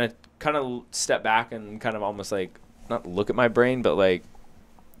 I'm going to kind of step back and kind of almost like not look at my brain, but like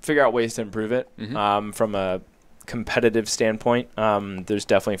figure out ways to improve it. From a competitive standpoint, there's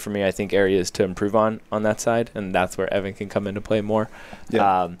definitely for me, I think, areas to improve on that side, and that's where Evan can come into play more.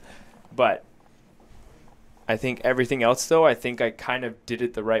 Yeah. But I think everything else, though, I think I kind of did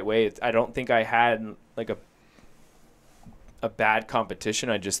it the right way. I don't think I had like a bad competition.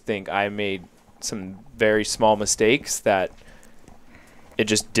 I just think I made some very small mistakes that it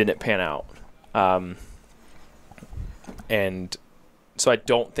just didn't pan out. And so I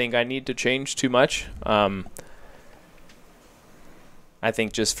don't think I need to change too much. I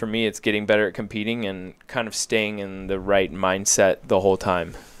think just for me, it's getting better at competing and kind of staying in the right mindset the whole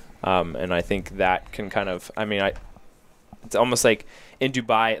time. And I think that can kind of, it's almost like in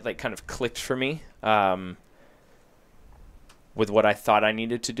Dubai, it like kind of clicked for me with what I thought I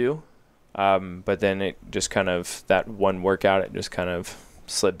needed to do. But then it just kind of, that one workout, it just kind of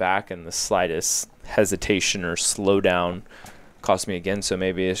slid back, and the slightest hesitation or slowdown cost me again. So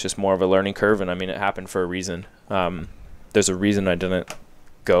maybe it's just more of a learning curve. And it happened for a reason. There's a reason I didn't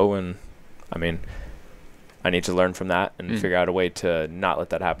go, and I need to learn from that and figure out a way to not let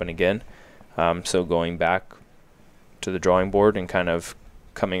that happen again. So going back to the drawing board and kind of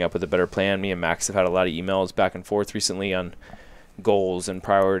coming up with a better plan. Me and Max have had a lot of emails back and forth recently on goals and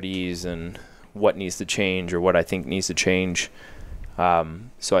priorities and what needs to change or what I think needs to change.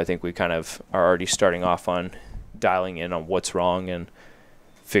 So I think we kind of are already starting off on dialing in on what's wrong and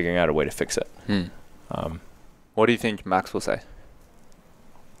figuring out a way to fix it. What do you think Max will say?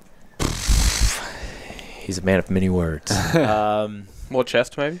 He's a man of many words. More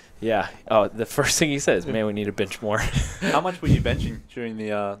chest, maybe? Yeah. Oh, the first thing he says, man, we need to bench more. How much were you benching during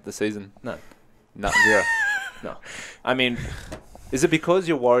the season? None. No, zero. No. Is it because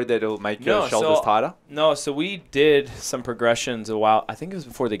you're worried that it'll make your shoulders tighter? No, so we did some progressions a while. I think it was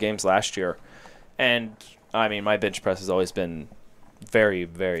before the games last year. And, my bench press has always been very,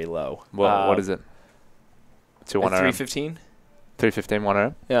 very low. Well, what is it? 315? 315, 1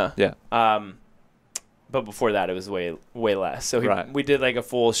 RM? Yeah. Yeah. But before that, it was way less. So Right. we did like a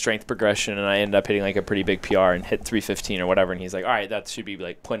full strength progression, and I ended up hitting like a pretty big PR and hit 315 or whatever. And he's like, all right, that should be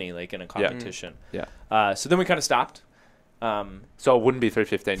like plenty like in a competition. Yeah. So then we kind of stopped. So it wouldn't be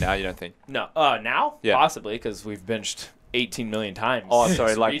 315 now, you don't think? No. Now? Yeah. Possibly, because we've benched 18 million times. Oh,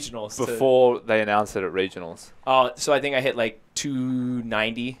 sorry, like regionals before they announced it at regionals. Oh, so I think I hit like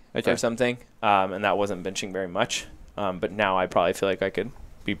 290 Okay. or something, and that wasn't benching very much. But now I probably feel like I could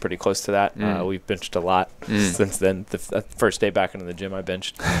be pretty close to that. We've benched a lot since then. The first day back into the gym, I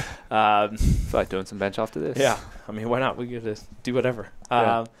benched. I feel like doing some bench after this. Yeah. Why not? We get to do whatever.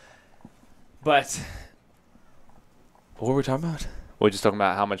 Yeah. But what were we talking about? We're just talking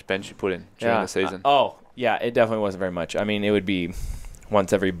about how much bench you put in during the season. Yeah, it definitely wasn't very much. It would be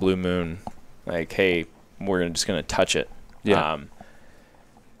once every blue moon, like, hey, we're just going to touch it. Yeah.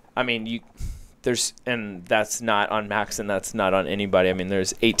 And that's not on Max and that's not on anybody.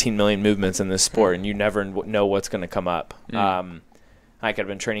 There's 18 million movements in this sport, and you never know what's going to come up. I could have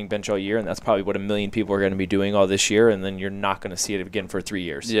been training bench all year, and that's probably what 1 million people are going to be doing all this year, and then you're not going to see it again for 3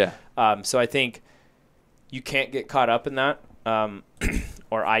 years. Yeah. So I think you can't get caught up in that,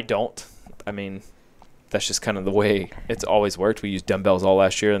 or I don't. That's just kind of the way it's always worked. We used dumbbells all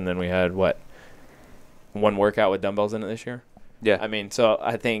last year, and then we had, one workout with dumbbells in it this year? Yeah. So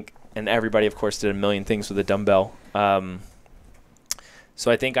I think, and everybody, of course, did a million things with a dumbbell. So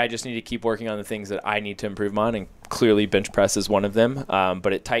I think I just need to keep working on the things that I need to improve on, and clearly bench press is one of them.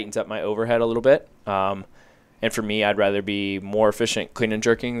 But it tightens up my overhead a little bit. And for me, I'd rather be more efficient clean and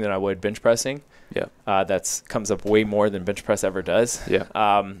jerking than I would bench pressing. Yeah. That comes up way more than bench press ever does.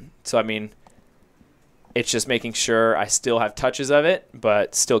 Yeah. So, it's just making sure I still have touches of it,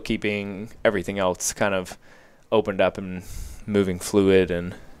 but still keeping everything else kind of opened up and moving fluid,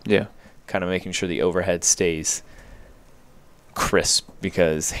 and kind of making sure the overhead stays crisp,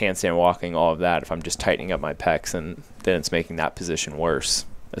 because handstand walking, all of that, if I'm just tightening up my pecs and then it's making that position worse,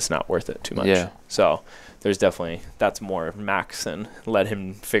 it's not worth it too much. Yeah. So there's definitely, that's more Max, and let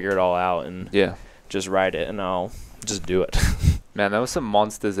him figure it all out and just ride it, and I'll just do it. Man, there were some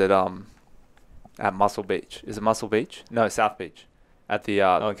monsters at Muscle Beach. Is it Muscle Beach? No, South Beach. At the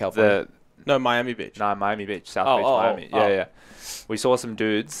in California? No, Miami Beach. No, Miami Beach. South Beach, Miami. Yeah. We saw some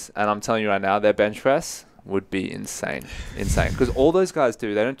dudes, and I'm telling you right now, their bench press would be insane. Because all those guys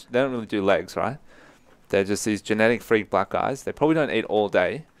do, they don't really do legs, right? They're just these genetic freak black guys. They probably don't eat all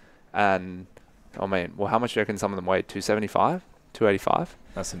day. And, how much do you reckon some of them weigh? 275? 285?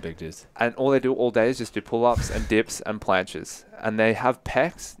 That's some big dudes. And all they do all day is just do pull-ups and dips and planches. And they have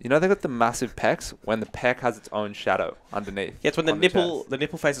pecs. They got the massive pecs when the pec has its own shadow underneath. Yeah, it's when the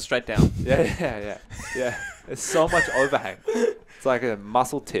nipple faces straight down. Yeah. There's so much overhang. It's like a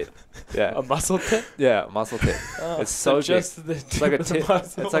muscle tit. Yeah. A muscle tit? Yeah, a muscle tit. It's so big. Just the It's like a tit.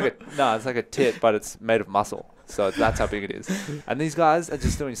 It's like a tit, but it's made of muscle. So that's how big it is. And these guys are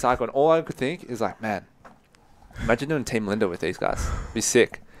just doing cycle. And all I could think is like, man, imagine doing Team Linda with these guys. It'd be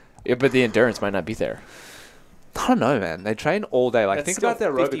sick. Yeah, but the endurance might not be there. I don't know, man. They train all day. Like, think about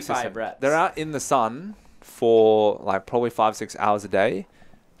their aerobic system. Reps. They're out in the sun for like probably 5-6 hours a day,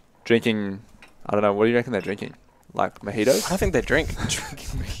 drinking. I don't know. What do you reckon they're drinking? like mojitos. I think they drink.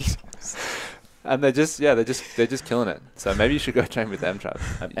 Drinking mojitos. And they're just killing it. So maybe you should go train with them, Travis.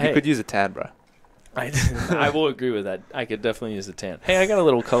 You Hey. could use a tan, bro. I will agree with that. I could definitely use a tan. Hey, I got a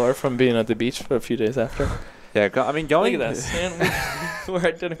little color from being at the beach for a few days after. Yeah, going. Look at this, man. We're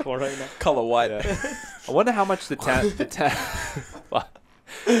identical right now. Color white. Yeah. I wonder how much the tan.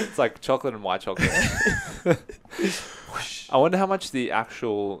 It's like chocolate and white chocolate. I wonder how much the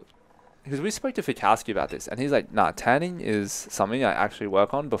actual. Because we spoke to Fikowski about this, and he's like, "Nah, tanning is something I actually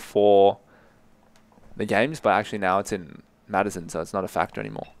work on before the games, but actually now it's in Madison, so it's not a factor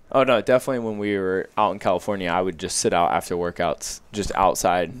anymore." Oh, no, definitely when we were out in California, I would just sit out after workouts, just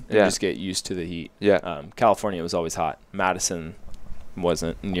outside, and just get used to the heat. Yeah. California was always hot. Madison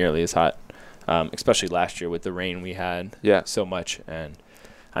wasn't nearly as hot, especially last year with the rain we had so much. And,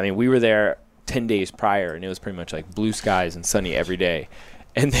 I mean, we were there 10 days prior, and it was pretty much like blue skies and sunny every day.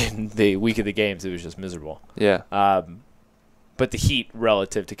 And then the week of the games, it was just miserable. Yeah. But the heat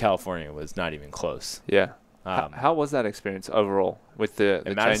relative to California was not even close. Yeah. How was that experience overall with the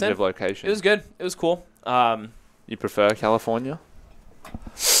change Madison? of location? It was good. It was cool. You prefer California?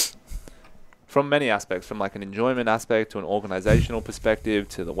 From many aspects, from like an enjoyment aspect to an organizational perspective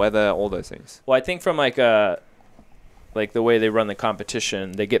to the weather, all those things. Well, I think from like the way they run the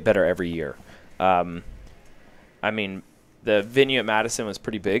competition, they get better every year. I mean, the venue at Madison was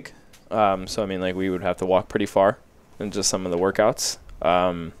pretty big. So, I mean, like we would have to walk pretty far in just some of the workouts.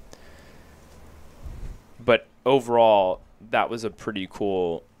 But overall, that was a pretty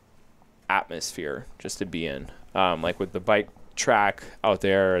cool atmosphere just to be in. Like with the bike track out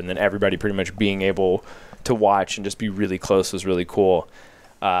there and then everybody pretty much being able to watch and just be really close was really cool.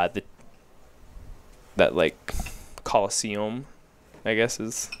 That like Coliseum, I guess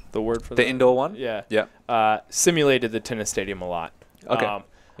is the word for the that. indoor one? Yeah. Yeah. Simulated the tennis stadium a lot. Okay.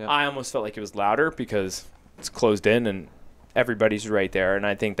 Yeah. I almost felt like it was louder because it's closed in and everybody's right there. And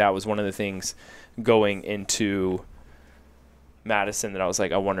I think that was one of the things going into Madison that I was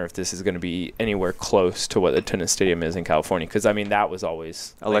like, I wonder if this is going to be anywhere close to what the tennis stadium is in California. Because, I mean, that was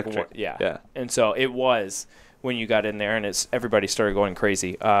always electric. Like, Yeah. And so it was when you got in there and everybody started going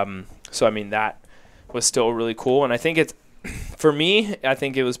crazy. So, I mean, that was still really cool. And I think it's, for me, I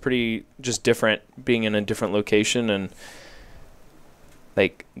think it was pretty just different being in a different location and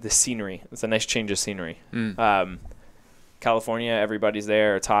like the scenery. It's a nice change of scenery. California, everybody's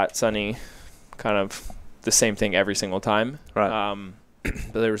there. It's hot, sunny, kind of the same thing every single time. Right.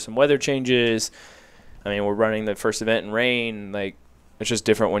 But there were some weather changes. I mean, we're running the first event in rain. Like, it's just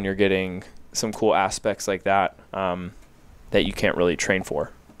different when you're getting some cool aspects like that that you can't really train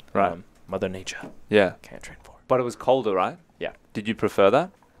for. Right. Mother Nature. Yeah. Can't train for. But it was colder, right? Yeah. Did you prefer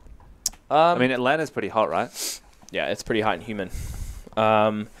that? I mean, Atlanta's pretty hot, right? Yeah, it's pretty hot and humid.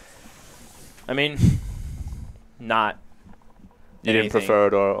 I mean, not. You didn't prefer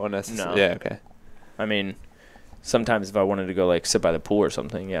it or necessarily? No. Yeah, okay. I mean, sometimes if I wanted to go like sit by the pool or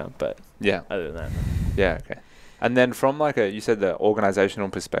something, yeah. But yeah, other than that, yeah, okay. And then from like you said the organizational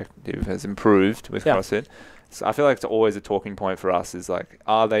perspective has improved with CrossFit. So I feel like it's always a talking point for us is like,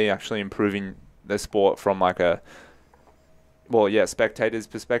 are they actually improving the sport from like spectators'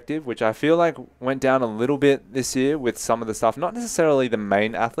 perspective, which I feel like went down a little bit this year with some of the stuff, not necessarily the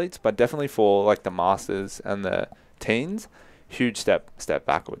main athletes, but definitely for like the masters and the teens, huge step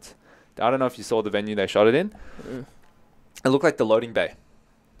backwards. I don't know if you saw the venue they shot it in. It looked like the loading bay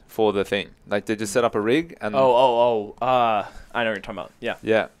for the thing. Like they just set up a rig and I know what you're talking about. Yeah.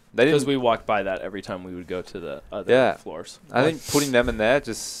 Yeah. Because we walked by that every time we would go to the other floors. I think putting them in there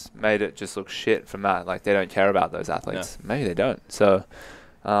just made it just look shit from that. Like they don't care about those athletes. Yeah. Maybe they don't. So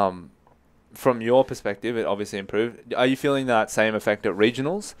from your perspective, it obviously improved. Are you feeling that same effect at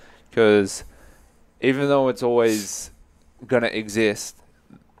regionals? Because even though it's always going to exist,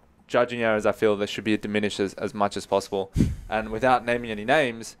 judging errors, I feel there should be diminished as much as possible. And without naming any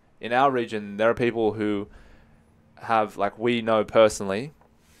names, in our region, there are people who have, like, we know personally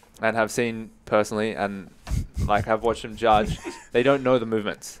and have seen personally and, like, have watched them judge. They don't know the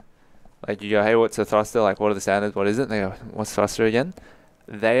movements. Like, you go, hey, what's a thruster? Like, what are the standards? What is it? And they go, what's thruster again?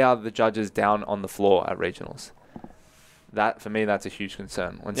 They are the judges down on the floor at regionals. That, for me, that's a huge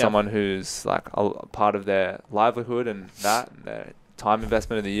concern. When someone who's, like, a part of their livelihood and their time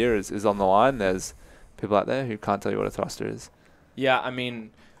investment of the year is on the line, there's people out there who can't tell you what a thruster is. Yeah, I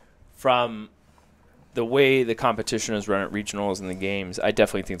mean, from the way the competition is run at regionals and the games, I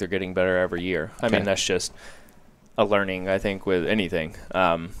definitely think they're getting better every year. I mean, that's just a learning, I think, with anything.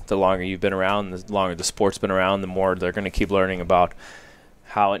 The longer you've been around, the longer the sport's been around, the more they're going to keep learning about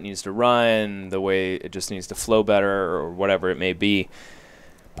how it needs to run, the way it just needs to flow better or whatever it may be.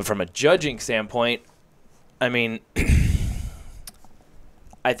 But from a judging standpoint, I mean,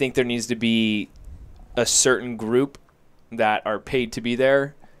 I think there needs to be a certain group that are paid to be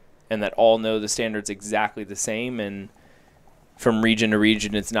there and that all know the standards exactly the same, and from region to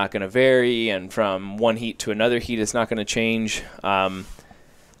region it's not going to vary, and from one heat to another heat it's not going to change. I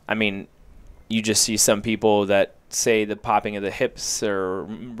mean, you just see some people that say the popping of the hips or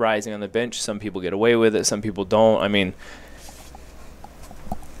rising on the bench, some people get away with it, some people don't. I mean,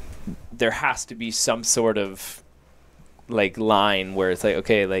 there has to be some sort of like line where it's like,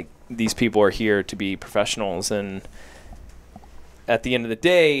 okay, like these people are here to be professionals, and at the end of the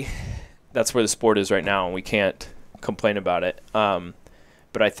day, that's where the sport is right now, and we can't complain about it.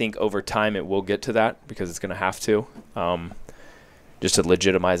 But I think over time it will get to that, because it's going to have to, just to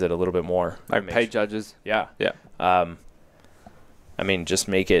legitimize it a little bit more. Like pay judges. Yeah. Yeah. I mean, just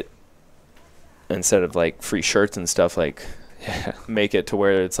make it, instead of like free shirts and stuff, like make it to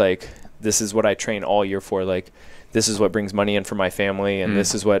where it's like, this is what I train all year for. Like, this is what brings money in for my family, and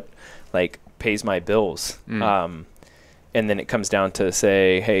this is what like pays my bills. And then it comes down to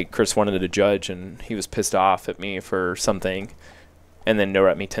say, hey, Chris wanted to judge and he was pissed off at me for something, and then no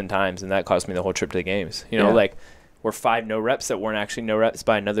rep me 10 times, and that cost me the whole trip to the games. You know, like, were 5 no reps that weren't actually no reps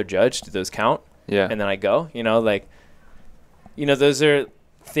by another judge. Did those count? Yeah. And then I go, you know, like, you know, those are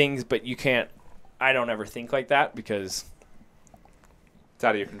things, but you can't, I don't ever think like that, because it's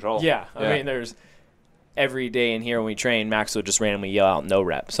out of your control. Yeah. I mean, there's every day in here when we train, Max will just randomly yell out no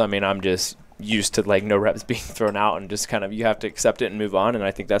reps. I mean, I'm just used to like no reps being thrown out, and just kind of, you have to accept it and move on. And I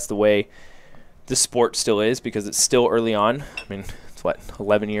think that's the way the sport still is, because it's still early on. I mean, it's what,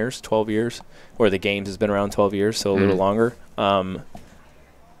 11 years, 12 years, or the games has been around 12 years, so a little longer.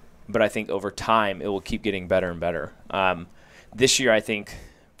 But I think over time it will keep getting better and better. This year, I think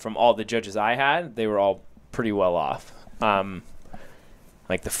from all the judges I had, they were all pretty well off.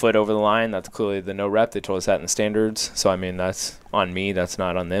 Like the foot over the line, that's clearly the no rep. They told us that in the standards. So, I mean, that's on me. That's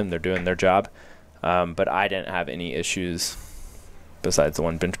not on them. They're doing their job. But I didn't have any issues besides the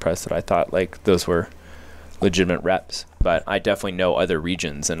one bench press that I thought, like, those were legitimate reps. But I definitely know other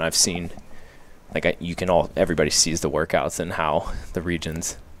regions, and I've seen, like, everybody sees the workouts and how the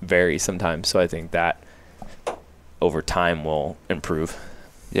regions vary sometimes. So I think that over time will improve.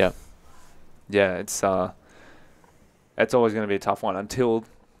 Yeah. Yeah, it's always going to be a tough one until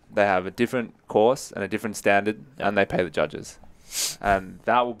they have a different course and a different standard, and they pay the judges. And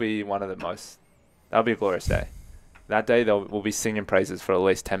that will be that'll be a glorious day. That day, we'll be singing praises for at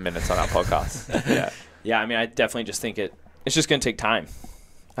least 10 minutes on our podcast. Yeah. Yeah, I mean, I definitely just think it's just going to take time.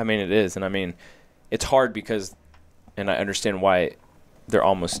 I mean, it is. And I mean, it's hard because, and I understand why there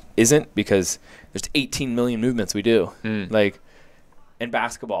almost isn't, because there's 18 million movements we do. Like, in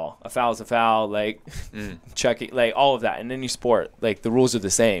basketball, a foul is a foul, like checking, like all of that. In any sport, like the rules are the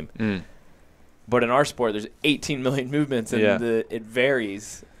same. But in our sport, there's 18 million movements, and it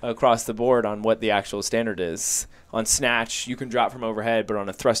varies across the board on what the actual standard is. On snatch, you can drop from overhead, but on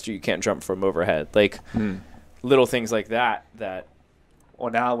a thruster, you can't jump from overhead. Like little things like that.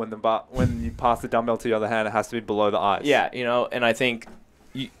 Or now when you pass the dumbbell to the other hand, it has to be below the eyes. Yeah, you know, and I think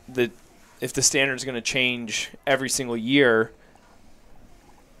if the standard is going to change every single year,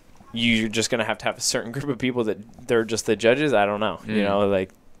 you're just going to have a certain group of people that they're just the judges. I don't know. You know,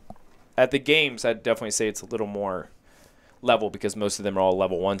 like at the games, I'd definitely say it's a little more level, because most of them are all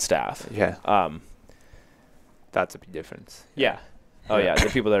level 1 staff. Yeah. That's a big difference. Yeah. Oh, yeah. The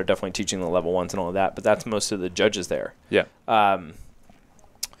people that are definitely teaching the level 1s and all of that, but that's most of the judges there. Yeah.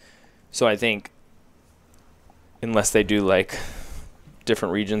 So I think unless they do like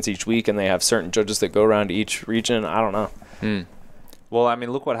different regions each week and they have certain judges that go around to each region, I don't know. Well, I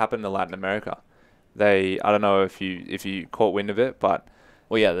mean, look what happened in Latin America. I don't know if you caught wind of it, but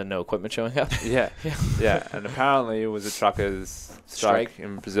well, yeah, the no equipment showing up. Yeah. And apparently it was a truckers' strike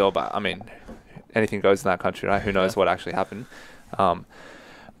in Brazil, but I mean, anything goes in that country, right? Who knows what actually happened?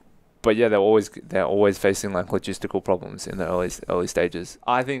 But yeah, they're always facing like logistical problems in the early stages.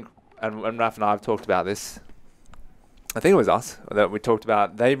 I think, and Raf and I have talked about this. I think it was us that we talked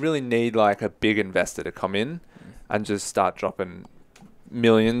about. They really need like a big investor to come in and just start dropping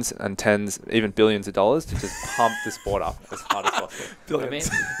millions and tens, even billions of dollars to just pump the sport up as hard as possible.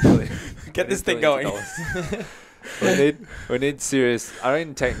 Billions. Get this thing going. We need serious. I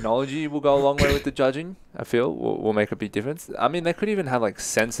mean, technology will go a long way with the judging. I feel will make a big difference. I mean, they could even have like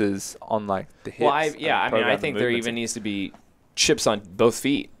sensors on like the hips. Well, I think there even needs to be chips on both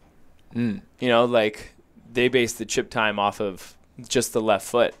feet. You know, like they base the chip time off of just the left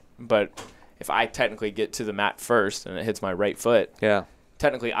foot, but if I technically get to the mat first and it hits my right foot,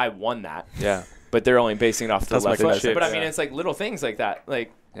 technically I won that. Yeah. But they're only basing it off the left foot. chips, But I mean, it's like little things like that.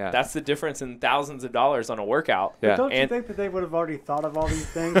 Like Yeah. That's the difference in thousands of dollars on a workout. Yeah. Don't you And- think that they would have already thought of all these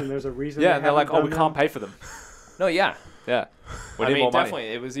things and there's a reason? Yeah, they and they're like, haven't oh, we done can't them? pay for them. No, yeah. Yeah. We I need mean, more definitely.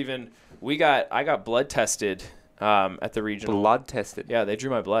 money. It was even. I got blood tested at the regional. Blood tested. Yeah, they drew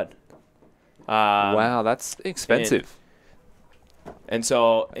my blood. Wow, that's expensive. And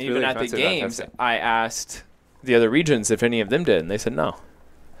so That's even really at the expensive, that games, testing. I asked the other regions if any of them did, and they said no.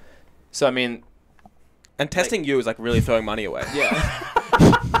 So I mean, And testing you is like really throwing money away. yeah,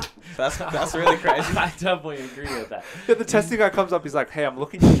 That's really crazy. I definitely agree with that. Yeah, the testing guy comes up, he's like, hey, I'm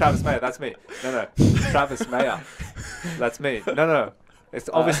looking for Travis Mayer. That's me. No, Travis Mayer. That's me. No. It's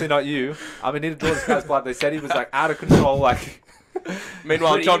obviously not you. I mean, need to draw this guy's blood. They said he was like out of control, like...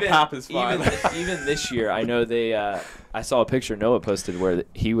 Meanwhile, But John even- Papp is fine. Even this year, I know they. I saw a picture Noah posted where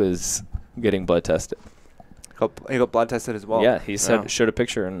he was getting blood tested. He got blood tested as well. Yeah, he said Wow. showed a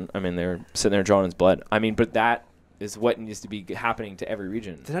picture, and I mean they were sitting there drawing his blood. I mean, but that is what needs to be happening to every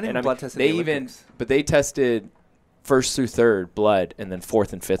region. They're not even And I mean, blood tested They at the even, Olympics. but they tested first through third blood, and then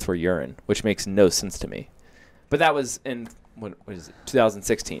fourth and fifth were urine, which makes no sense to me. But that was in what is it,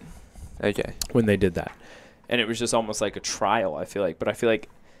 2016 Okay. when they did that, and it was just almost like a trial. I feel like, but I feel like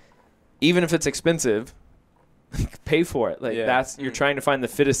even if it's expensive, pay for it. Like Yeah. that's you're trying to find the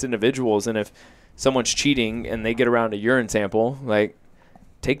fittest individuals, and if someone's cheating and they get around a urine sample, like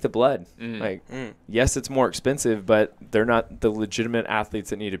take the blood. Mm. Like yes, it's more expensive, but they're not the legitimate athletes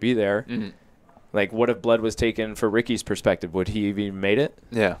that need to be there. Mhm. Like what if blood was taken for Ricky's perspective? Would he have even made it?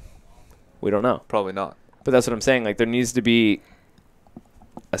 Yeah, We don't know. probably not. But that's what I'm saying. Like there needs to be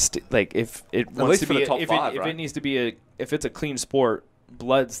like if it wants least to for be the top if five, it right? needs to be if it's a clean sport,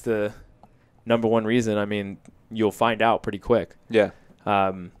 blood's the number one reason. I mean, you'll find out pretty quick. Yeah.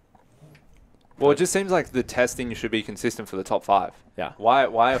 Um, Well, it just seems like the testing should be consistent for the top five. yeah. Why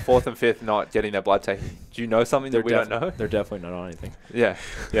are fourth and fifth not getting their blood taken? Do you know something that we don't know? They're definitely not on anything. Yeah.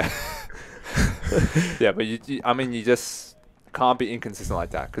 Yeah, but I mean, you just can't be inconsistent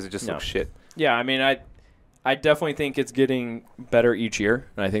like that because it just No. looks shit. Yeah, I mean, I definitely think it's getting better each year,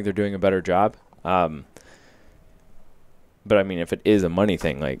 and I think they're doing a better job. But I mean, if it is a money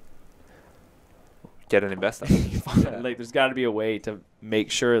thing, like Get an investor. like there's got to be a way to make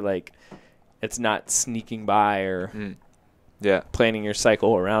sure like it's not sneaking by or Mm. Yeah. planning your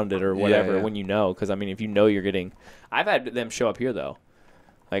cycle around it or Yeah, whatever yeah. when you know. Because I mean, if you know you're getting, I've had them show up here though.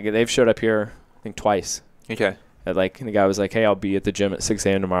 Like they've showed up here, I think twice. Okay. And, like the guy was like, "Hey, I'll be at the gym at 6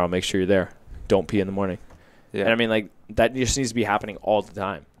 a.m. tomorrow. Make sure you're there. Don't pee in the morning." Yeah. And I mean, like that just needs to be happening all the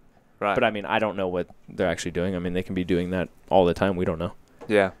time. Right. But I mean, I don't know what they're actually doing. I mean, they can be doing that all the time. We don't know.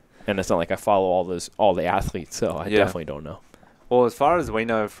 Yeah. And it's not like I follow all the athletes, so I Yeah. definitely don't know. Well, as far as we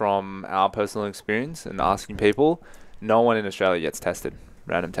know from our personal experience and asking people, no one in Australia gets tested.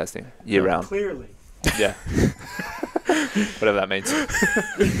 Random testing. Year round. Clearly. Yeah. Whatever that means.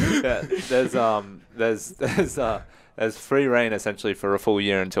 Yeah, there's free reign essentially for a full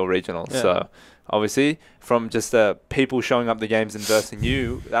year until regional. Yeah. So obviously from just people showing up the games and versing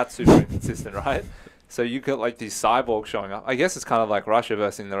you, that's super inconsistent, right? So you got like these cyborgs showing up. I guess it's kind of like Russia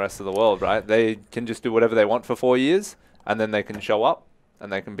versing the rest of the world, right? They can just do whatever they want for 4 years and then they can show up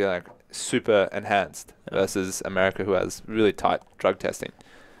and they can be like super enhanced versus America who has really tight drug testing.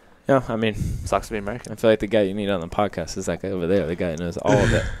 Yeah, I mean, Sucks to be American. I feel like the guy you need on the podcast is that guy over there. The guy that knows all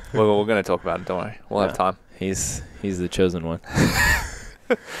of it. We're going to talk about it. Don't worry. We'll Yeah. have time. He's the chosen one.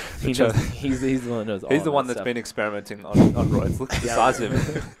 He's the one that knows all He's of the that one that's stuff. been experimenting on roids. Look at the size of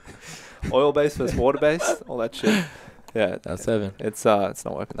him. Oil-based versus water-based, all that shit. Yeah, That's Evan. it's not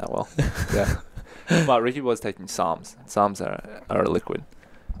working that well. Yeah, but Ricky was taking Psalms. Psalms are a liquid.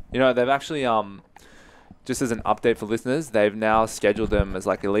 You know, they've actually just as an update for listeners, they've now scheduled them as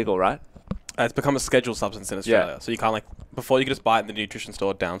like illegal, right? It's become a scheduled substance in Australia. So you can't before you could just buy it in the nutrition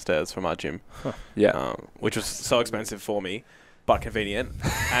store downstairs from our gym. Yeah. Which was so expensive for me, but convenient.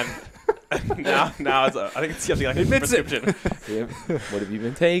 And now it's I think it's something like a prescription. What have you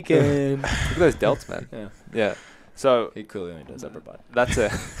been taking? Look at those delts, man. Yeah. Yeah. So He clearly only does upper body. that's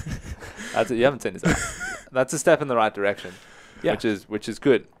you haven't seen his ass. That's a step in the right direction. Yeah. Which is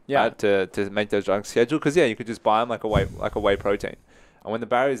good. Yeah. Right, to make those drugs scheduled because you could just buy them like a whey protein, and when the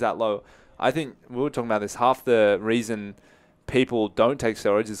barrier is that low, I think we were talking about this. Half the reason people don't take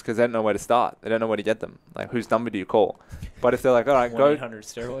steroids is because they don't know where to start. They don't know where to get them. Like whose number do you call? But if they're like, all right, go 1-800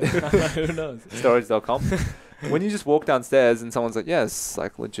 steroids. Who knows? steroids.com. When you just walk downstairs and someone's like, yes,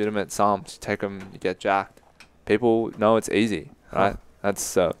 like legitimate Psalms, you take them, you get jacked. People know it's easy, right?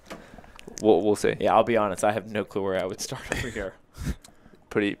 That's we'll see. Yeah, I'll be honest. I have no clue where I would start over here.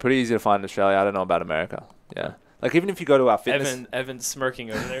 Pretty easy to find in Australia. I don't know about America. Yeah. Like even if you go to our fitness, Evan's smirking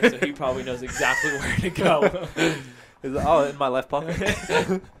over there, so he probably knows exactly where to go. He's like, oh, in my left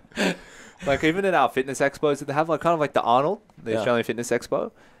pocket. Like even in our fitness expos that they have, like kind of like the Arnold, the Australian Fitness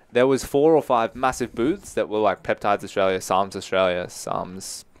Expo, there was 4 or 5 massive booths that were like Peptides Australia, Psalms Australia,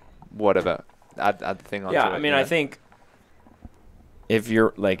 Psalms, whatever. Add the thing onto it. Yeah, I mean, I think if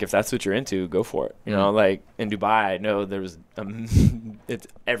you're like, if that's what you're into, go for it. You know, like in Dubai, I know there's it's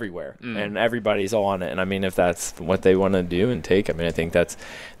everywhere and everybody's all on it. And I mean, if that's what they want to do and take, I mean, I think that's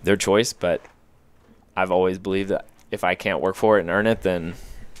their choice. But I've always believed that if I can't work for it and earn it, then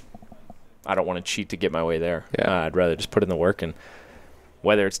I don't want to cheat to get my way there. Yeah. I'd rather just put in the work. And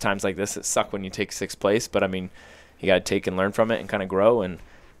whether it's times like this, it sucks when you take 6th place. But I mean, you got to take and learn from it and kind of grow. And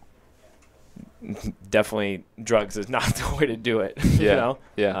definitely drugs is not the way to do it. You know?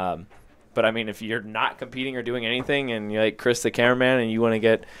 Yeah. But I mean, if you're not competing or doing anything and you're like Chris the cameraman and you want to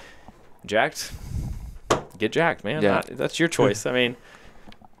get jacked, get jacked, man. Yeah. That's your choice. I mean,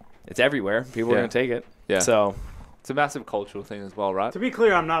 it's everywhere. People are going to take it. Yeah. So it's a massive cultural thing as well, right? To be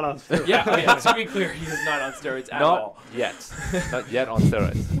clear, I'm not on steroids. yeah, to be clear, he is not on steroids at all. Yet. Not yet on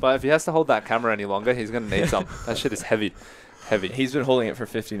steroids. But if he has to hold that camera any longer, he's going to need some. That shit is heavy. He's been holding it for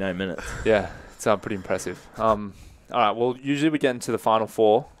 59 minutes. Yeah. It's pretty impressive. All right. Well, usually we get into the final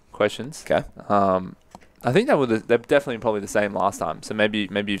 4 questions. Okay. I think they're definitely probably the same last time. So maybe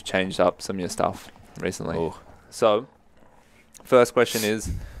you've changed up some of your stuff recently. Ooh. So, first question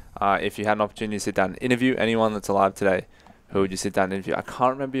is, if you had an opportunity to sit down and interview anyone that's alive today, who would you sit down and interview? I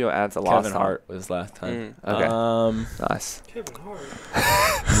can't remember your answer last time. Kevin Hart was last time. Okay. Nice. Kevin Hart.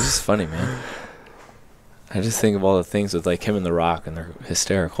 It's just funny, man. I just think of all the things with like him and The Rock, and they're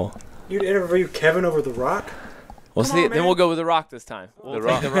hysterical. You'd interview Kevin over The Rock? We'll Come see. on, Then man. we'll go with The Rock this time. We'll The take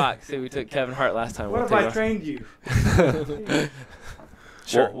Rock. The Rock. See, we took Kevin Hart last time. What we'll if take I The Rock. trained you?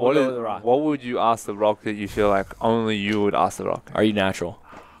 Sure. We'll go with The Rock. What would you ask The Rock that you feel like only you would ask The Rock? Are you natural?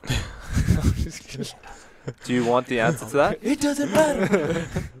 Do you want the answer to that? It doesn't matter.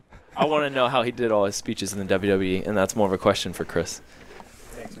 I want to know how he did all his speeches in the WWE, and that's more of a question for Chris.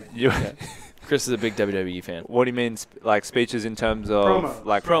 You, Chris is a big WWE fan. What do you mean, like speeches in terms of Promos.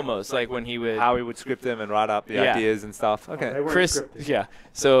 like Promos, like when he would... how he would script them and write up the Yeah. ideas and stuff? Oh, Okay. they weren't Chris, scripted. yeah.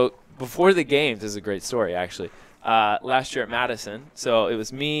 So before the games, this is a great story, actually. Last year at Madison, so it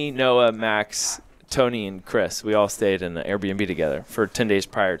was me, Noah, Max, Tony, and Chris. We all stayed in an Airbnb together for 10 days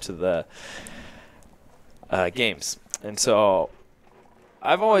prior to the games. And so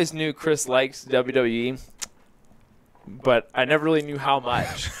I've always knew Chris likes WWE, but I never really knew how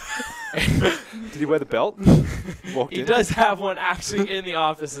much. Did he wear the belt? Walked He in? does have one actually in the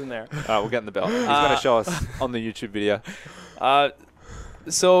office in there. All right, we'll get in the belt. He's going to show us on the YouTube video.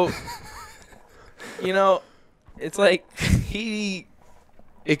 So, you know, it's like he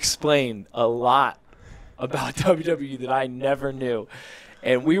explained a lot about WWE that I never knew.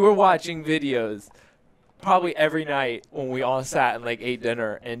 And we were watching videos probably every night when we all sat and like ate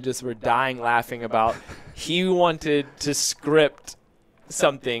dinner and just were dying laughing about he wanted to script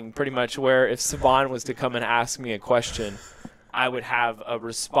something pretty much where if Saban was to come and ask me a question, I would have a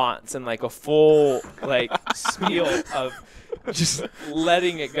response and like a full like spiel of just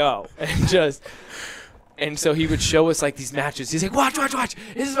letting it go and so he would show us like these matches. He's like, watch,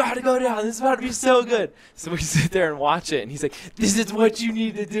 this is about to go down, this is about to be so good. So we sit there and watch it and he's like, this is what you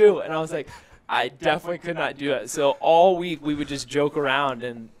need to do. And I was like, I definitely could not do it. So all week we would just joke around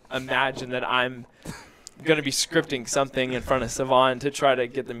and imagine that I'm going to be scripting something in front of Savan to try to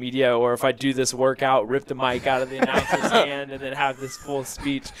get the media, or if I do this workout, rip the mic out of the announcer's hand and then have this full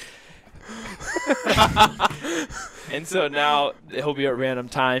speech. And so now he'll be at random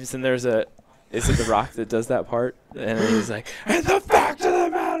times and is it The Rock that does that part? And he's like, and the fact of the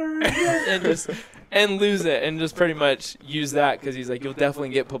matter is, and lose it and just pretty much use that because he's like, you'll definitely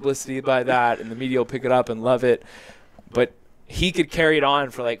get publicity by that and the media will pick it up and love it. But he could carry it on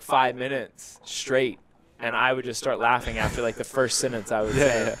for like 5 minutes straight and I would just start laughing after like the first sentence I would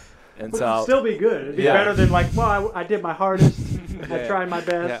say. Yeah. And But so it'd still be good. It'd be Yeah. better than like, well, I did my hardest. I Yeah. tried my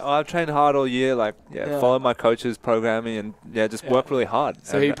best. Yeah, well, I've trained hard all year, follow my coach's programming and just work really hard.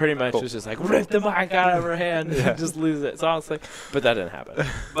 So And, he pretty much cool. was just like, rip the mic out of her hand and just lose it. So I was like, but that didn't happen.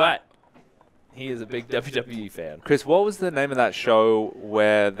 But he is a big WWE fan. Chris, what was the name of that show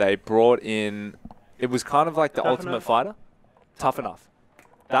where they brought in, it was kind of like the Tough Ultimate Enough? Fighter? Tough Enough.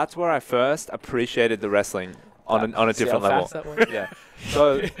 That's where I first appreciated the wrestling on a See different how level. fast that went? Yeah.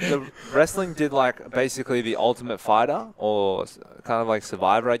 So the wrestling did like basically the Ultimate Fighter or kind of like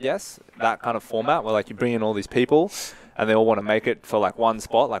Survivor, I guess. That kind of format where like you bring in all these people and they all want to make it for like one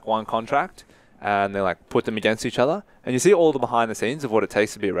spot, like one contract, and they like put them against each other. And you see all the behind the scenes of what it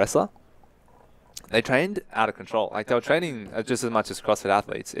takes to be a wrestler. They trained out of control. Like they were training just as much as CrossFit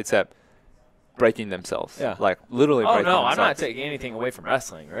athletes, except breaking themselves. Yeah. Like literally Oh breaking no, themselves. I'm not taking anything away from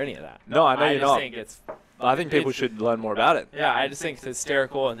wrestling or any of that. No, I know I you're just not. think it's. I think people it's- should learn more about it. Yeah, I just think it's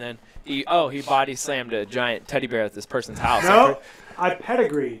hysterical. And then he body slammed a giant teddy bear at this person's house. No, I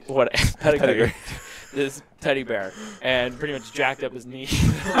pedigreed. What pedigree? This teddy bear and pretty much jacked up his knee.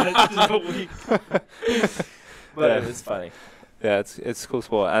 Just a week. But it was funny. Yeah, it's cool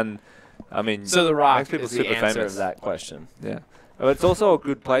sport, and I mean, So The Rock makes people is the super answer famous. of that question. Yeah. But it's also a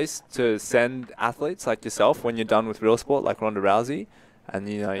good place to send athletes like yourself when you're done with real sport, like Ronda Rousey, and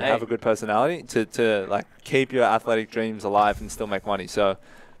you know you have Hey. a good personality to like keep your athletic dreams alive and still make money. So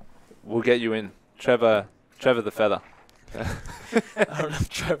we'll get you in, Trevor the Feather. I don't know if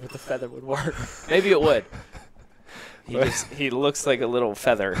Trevor the Feather would work. Maybe it would. He looks like a little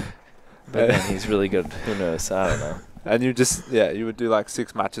feather, but then he's really good. Who knows? I don't know. And you would do like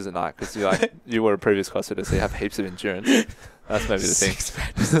 6 matches a night because you were a previous CrossFitter, so you have heaps of endurance. That's maybe the thing. 6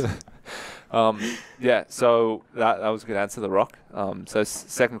 matches. Yeah, so that was a good answer, The Rock. So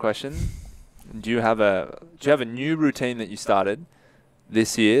second question, do you have a new routine that you started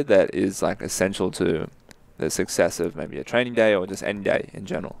this year that is like essential to the success of maybe a training day or just any day in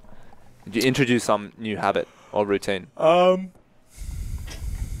general? Did you introduce some new habit or routine? Trying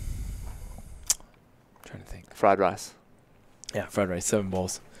to think. Fried rice. Yeah, fried rice, 7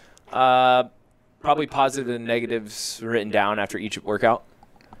 bowls. Probably positives and negatives written down after each workout.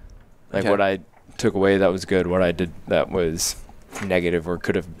 Like Okay. what I took away that was good, what I did that was negative or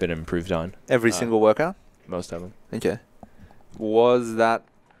could have been improved on. Every single workout? Most of them. Okay. What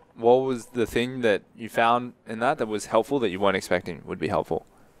was the thing that you found in that was helpful that you weren't expecting would be helpful?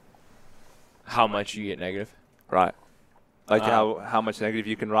 How much you get negative? Right. Like how much negative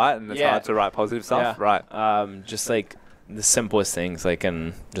you can write and it's Yeah. hard to write positive stuff? Yeah. Right. Just like the simplest things, like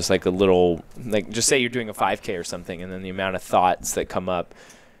just like a little, like just say you're doing a 5K or something, and then the amount of thoughts that come up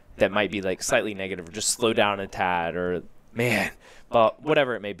that might be like slightly negative, or just slow down a tad, or man,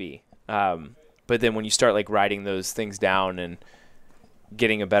 whatever it may be. But then when you start like writing those things down and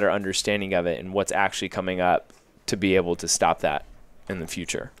getting a better understanding of it and what's actually coming up to be able to stop that in the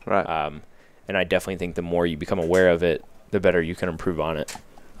future. Right. And I definitely think the more you become aware of it, the better you can improve on it.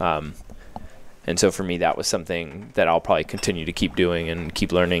 And so for me, that was something that I'll probably continue to keep doing and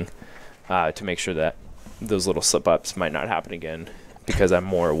keep learning to make sure that those little slip-ups might not happen again, because I'm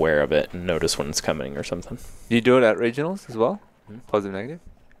more aware of it and notice when it's coming or something. Do you do it at regionals as well? Hmm? Positive, negative?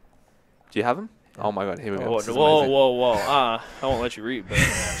 Do you have them? Oh my god, here we go. This is Whoa. amazing. I won't let you read, but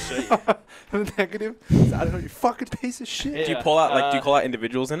I'll show you. Negative? I don't know, you fucking piece of shit. Do you pull out do you call out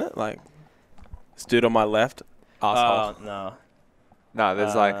individuals in it? Like, this dude on my left, asshole. No. No,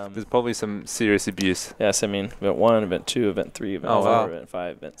 there's probably some serious abuse. Yes, I mean, event 1, event 2, event 3, event 4, wow. event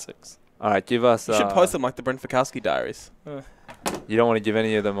 5, event 6. All right, give us. You should post them like the Brent Fikowski diaries. You don't want to give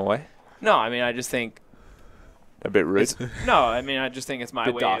any of them away? No, I mean, I just think A bit rude. I just think it's my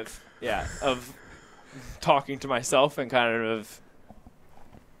Bit way dark. of talking to myself and kind of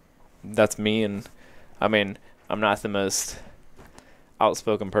that's me. And I mean, I'm not the most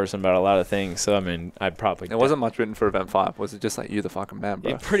outspoken person about a lot of things, so I mean, I'd probably. There wasn't much written for event 5. Was it just like you the fucking man,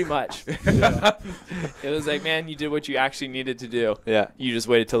 bro? Yeah, pretty much. It was like, man, you did what you actually needed to do. Yeah. You just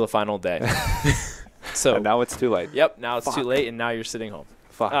waited till the final day. So And now it's too late. yep, now it's too Fuck. late, and now you're sitting home.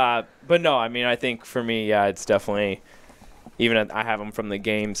 Fuck. But no, I mean, I think for me, yeah, it's definitely, I have them from the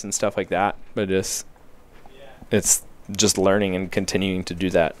games and stuff like that, but it's just learning and continuing to do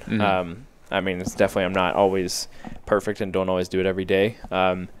that. Mhm. I mean, it's definitely, I'm not always perfect and don't always do it every day.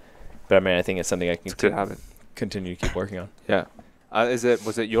 But I mean, I think it's something I can It's a good habit. continue to keep working on. Yeah. Was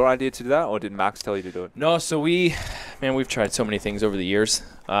it your idea to do that, or did Max tell you to do it? No, so we've tried so many things over the years.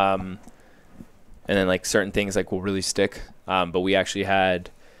 And then like certain things like will really stick. But we actually had,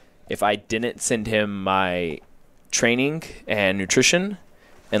 if I didn't send him my training and nutrition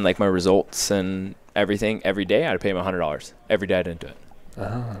and like my results and everything every day, I'd pay him $100 every day I didn't do it.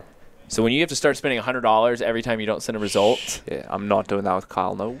 So when you have to start spending $100 every time you don't send a result, Yeah, I'm not doing that with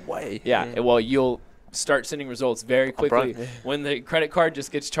Kyle. No way. yeah, well, you'll start sending results very quickly. Right. When the credit card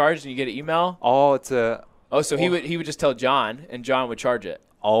just gets charged and you get an email, Oh, it's a. so he would just tell John, and John would charge it.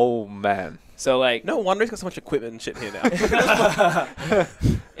 Oh man. So like, No wonder he's got so much equipment and shit here now.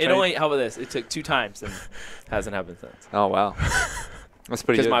 how about this? It took 2 times and hasn't happened since. Oh wow. That's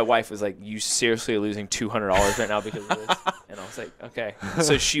pretty Because good. my wife was like, "You seriously are losing $200 right now because of this?" And I was like, "Okay."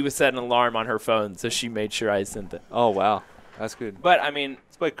 So she would set an alarm on her phone, so she made sure I sent it. Oh wow. That's good. But I mean,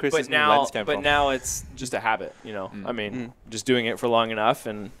 That's where Chris's but new now, lens came from. it's just a habit, you know. Mm. I mean, just doing it for long enough,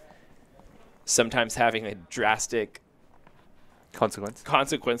 and sometimes having a drastic Consequence.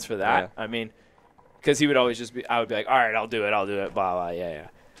 consequence for that. Yeah. I mean, because he would always I would be like, all right, I'll do it, blah, blah, yeah.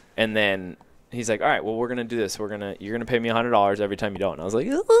 And then he's like, all right, well, we're going to do this. You're going to pay me $100 every time you don't. And I was like,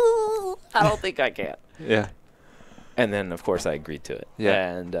 ooh, I don't think I can. Yeah. And then, of course, I agreed to it.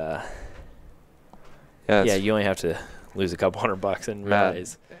 Yeah. And, Yeah. you only have to lose a couple $100 and Man.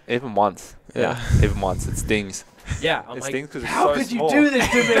 realize. Even once. Yeah. Even once. It stings. Yeah, I'm It like, stings 'cause it's how so could small. you do this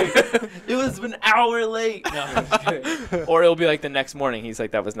to me? It was an hour late. No, I'm just kidding. Or it'll be like the next morning. He's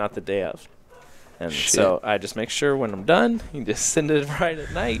like, that was not the day of. And Shit. so I just make sure when I'm done, you just send it right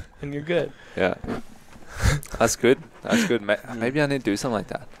at night, and you're good. Yeah. That's good. That's good. Maybe I need to do something like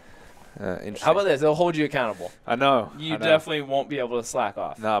that. Interesting. How about this? They'll hold you accountable. I know. You I know. definitely won't be able to slack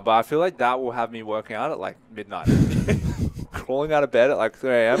off. No, but I feel like that will have me working out at like midnight. Crawling out of bed at like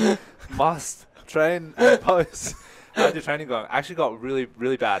 3 a.m. Must train and post. How's your training going? Actually got really,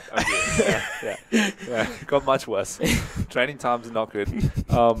 really bad over here. Yeah. Got much worse. Training times are not good.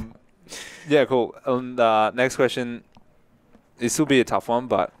 Yeah, cool. Next question. This will be a tough one,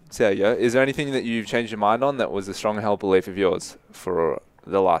 but see how you go. Is there anything that you've changed your mind on that was a strong held belief of yours for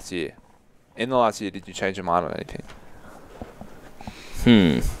the last year? In the last year, did you change your mind on anything?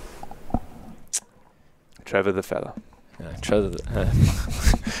 Trevor the Feather. Trevor,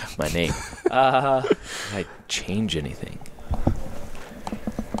 my name. I change anything?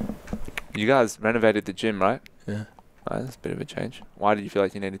 You guys renovated the gym, right? Yeah. Right, that's a bit of a change. Why did you feel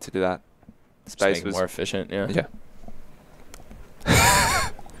like you needed to do that? Just Space make it was more efficient. Yeah. Yeah.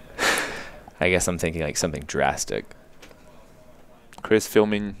 I guess I'm thinking like something drastic. Chris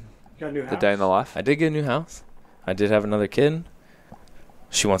filming You got a new the house? day in the life. I did get a new house. I did have another kid.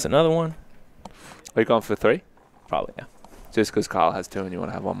 She wants another one. Are you going for 3? Probably, yeah. Just because Kyle has 2 and you want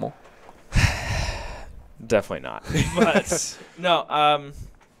to have one more. Definitely not. But no,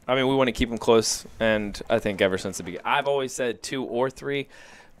 I mean, we want to keep them close, and I think ever since the beginning, I've always said 2 or 3,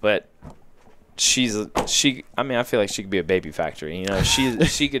 but I mean, I feel like she could be a baby factory. You know,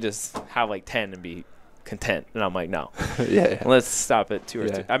 she could just have like 10 and be content, and I'm like, no, Yeah. let's stop at 2 or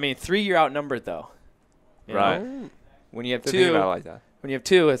Yeah. 3. I mean, 3 you're outnumbered though. You Right. know? When you have Didn't think 2, about it like that. when you have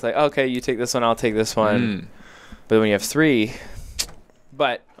 2, it's like, okay, you take this one, I'll take this one. Mm. But when you have 3,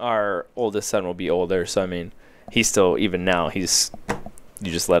 but our oldest son will be older, so I mean, he's still, even now, you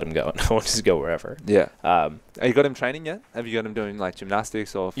just let him go. He'll just go wherever. Yeah. Um, Have you got him training yet? Have you got him doing like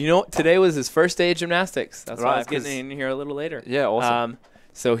gymnastics or? You know what? Today was his first day of gymnastics. That's why I Right, was 'cause- getting in here a little later. Yeah, awesome.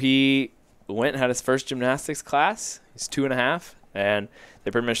 So he went and had his first gymnastics class. He's 2.5, and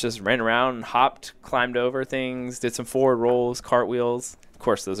they pretty much just ran around, hopped, climbed over things, did some forward rolls, cartwheels. Of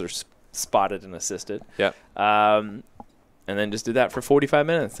course, those are spotted and assisted. Yeah. And then just did that for 45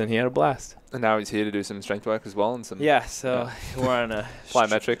 minutes, and he had a blast. And now he's here to do some strength work as well and some. Yeah, so we're on a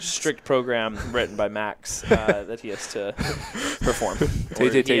Plyometrics. strict program written by Max that he has to perform.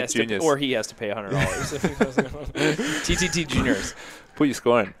 TTT Juniors. Or he has to pay $100. if he doesn't. TTT Juniors. Put your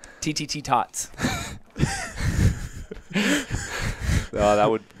score in. TTT Tots. Oh,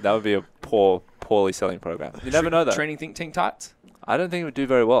 that would be a poorly selling program. You never know though. Training Think Tank Tots? I don't think it would do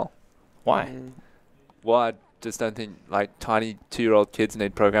very well. Why? Well, I just don't think like tiny 2-year-old kids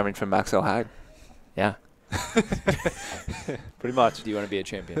need programming from Max L. Hag. Yeah. Pretty much. Do you want to be a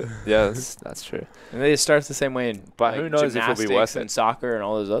champion? Yeah, that's true. And they start the same way in But who knows if it'll be gymnastics worth and it. soccer and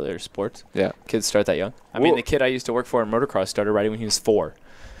all those other sports. Yeah. Kids start that young. I Well- mean, the kid I used to work for in motocross started riding when he was 4.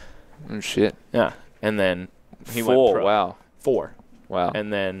 Shit. Yeah. And then he 4. went pro. Wow. 4. Wow.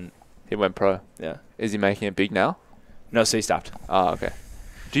 And then, He went pro. yeah. Is he making it big now? No, so he stopped. Oh, okay.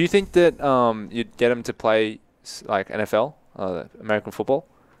 Do you think that you'd get him to play like NFL, American football?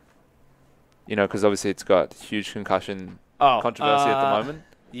 You know, because obviously it's got huge concussion controversy at the moment.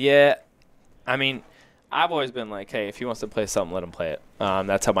 Yeah. I mean, I've always been like, hey, if he wants to play something, let him play it.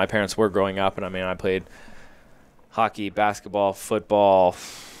 That's how my parents were growing up. And I mean, I played hockey, basketball, football,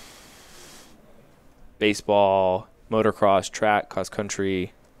 baseball, motocross, track, cross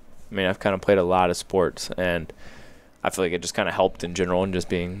country. I mean, I've kind of played a lot of sports, and I feel like it just kind of helped in general and just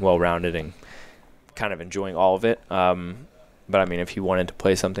being well-rounded and kind of enjoying all of it. But, I mean, if he wanted to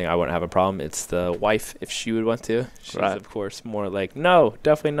play something, I wouldn't have a problem. It's the wife, if she would want to. She's, Right. of course, more like, no,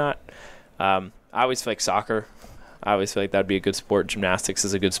 definitely not. I always feel like soccer. I always feel like that would be a good sport. Gymnastics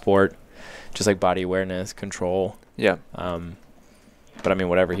is a good sport, just like body awareness, control. Yeah. But, I mean,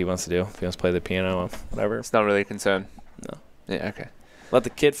 whatever he wants to do. If he wants to play the piano, whatever. It's not really a concern. No. Yeah, okay. Let the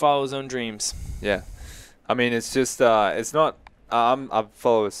kid follow his own dreams. Yeah. I mean, it's just, it's not, I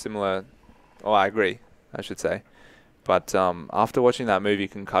follow a similar, I agree, I should say. But after watching that movie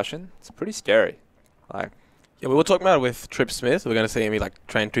Concussion, it's pretty scary. Like, Yeah, we were talking about it with Trip Smith. We're going to see him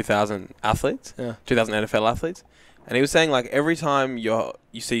train 2,000 athletes, Yeah. 2,000 NFL athletes. And he was saying, like, every time you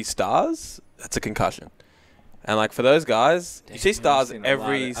see stars, that's a concussion. And like for those guys, you see I've stars seen a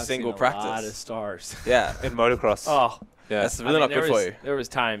every lot of- single I've seen a lot of practice. stars. Yeah. In motocross. Oh, Yeah. That's really not good for you. There was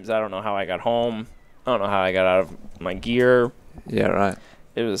times I don't know how I got home. I don't know how I got out of my gear. Yeah, right.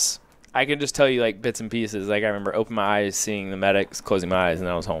 It was. I can just tell you like bits and pieces. Like I remember opening my eyes, seeing the medics, closing my eyes, and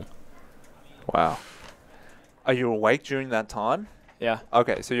then I was home. Wow. Are you awake during that time? Yeah.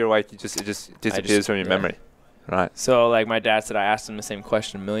 Okay, so you're awake. It just disappears from your yeah. memory. Right. So like my dad said, I asked him the same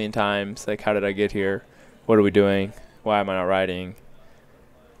question a million times. Like, how did I get here? What are we doing? Why am I not riding?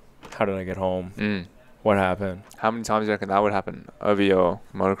 How did I get home? Mm. What happened? How many times do you reckon that would happen over your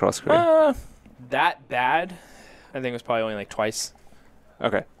motocross career? That bad? I think it was probably only like twice.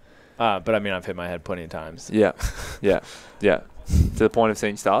 Okay. But I mean, I've hit my head plenty of times. Yeah. Yeah. Yeah. To the point of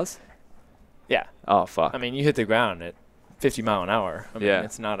seeing stars? Yeah. Oh, fuck. I mean, you hit the ground at 50 mile an hour. I mean, Yeah.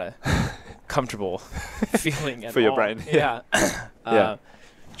 it's not a comfortable feeling at For your all. brain. Yeah. Yeah.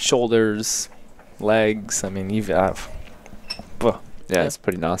 Shoulders, legs. I mean, yeah, it's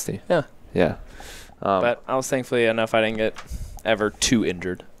pretty nasty. Yeah. Yeah. But I was thankfully enough I didn't get ever too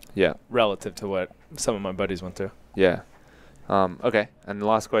injured Yeah. relative to what some of my buddies went through. Yeah. Okay. And the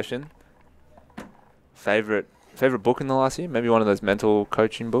last question. Favorite book in the last year? Maybe one of those mental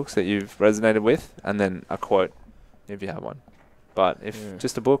coaching books that you've resonated with, and then a quote, if you have one. But if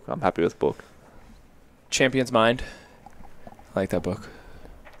just a book, I'm happy with a book. Champion's Mind. I like that book.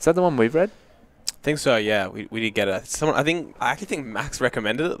 Is that the one we've read? I think so. Yeah, we did get it. I actually think Max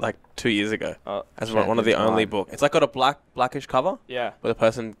recommended it like 2 years ago as one of the only book. It's like got a blackish cover. Yeah. With a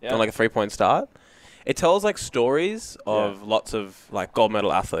person on like a 3-point start. It tells like stories of lots of like gold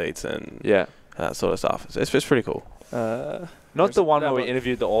medal athletes and that sort of stuff. It's pretty cool. Not the one where we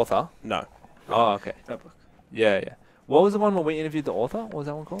interviewed the author. No. Oh, okay. That book. Yeah. What was the one where we interviewed the author? What was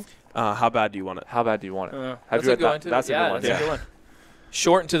that one called? How bad do you want it? How bad do you want it? That's a good one. That's a good one. That's a good one.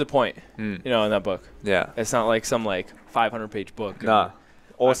 Short and to the point. Mm. You know, in that book. Yeah. It's not like some like 500-page book. Nah.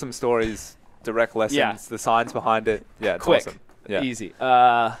 Awesome stories, direct lessons, the science behind it. Yeah, it's Quick. awesome. Yeah. Easy.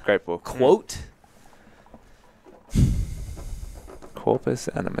 Great book. Quote. Corpus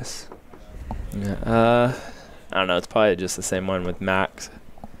Animus. Yeah. I don't know. It's probably just the same one with Max.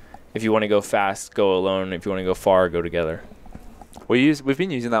 If you want to go fast, go alone. If you want to go far, go together. We've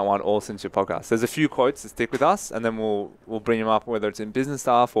been using that one all since your podcast. There's a few quotes that stick with us, and then we'll bring them up whether it's in business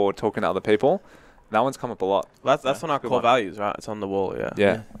stuff or talking to other people. That one's come up a lot. That's one of our Good core one. values, right? It's on the wall.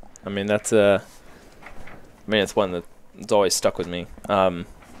 Yeah. I mean, it's one that's always stuck with me. And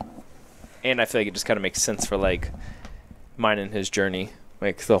I feel like it just kind of makes sense for like mine and his journey,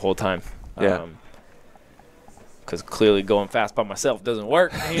 like the whole time. Yeah. Because clearly going fast by myself doesn't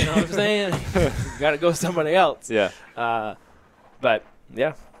work. You know what I'm saying? You got to go with somebody else. Yeah. But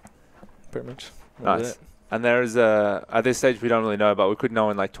yeah, pretty much. That was Nice. it. And there is at this stage we don't really know, but we could know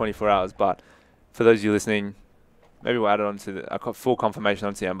in like 24 hours. But for those of you listening, maybe we'll add it on to a full confirmation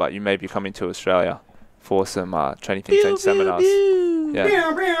on TM, but you may be coming to Australia for some training think tank seminars. Yeah.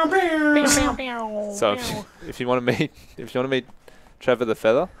 So if you want to meet Trevor the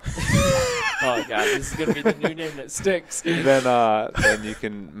Feather, Oh god, this is gonna be the new name that sticks. then you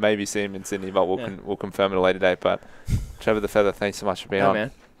can maybe see him in Sydney, but we'll confirm at a later date. But Trevor the Feather, thanks so much for being on.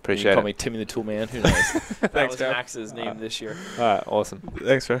 Man. Appreciate you can it. call me Timmy the Tool Man. Who knows? That was Trev. Max's name this year. All right, awesome.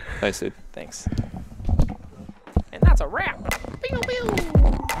 Thanks, bro. Thanks, dude. Thanks. And that's a wrap. Pew, pew.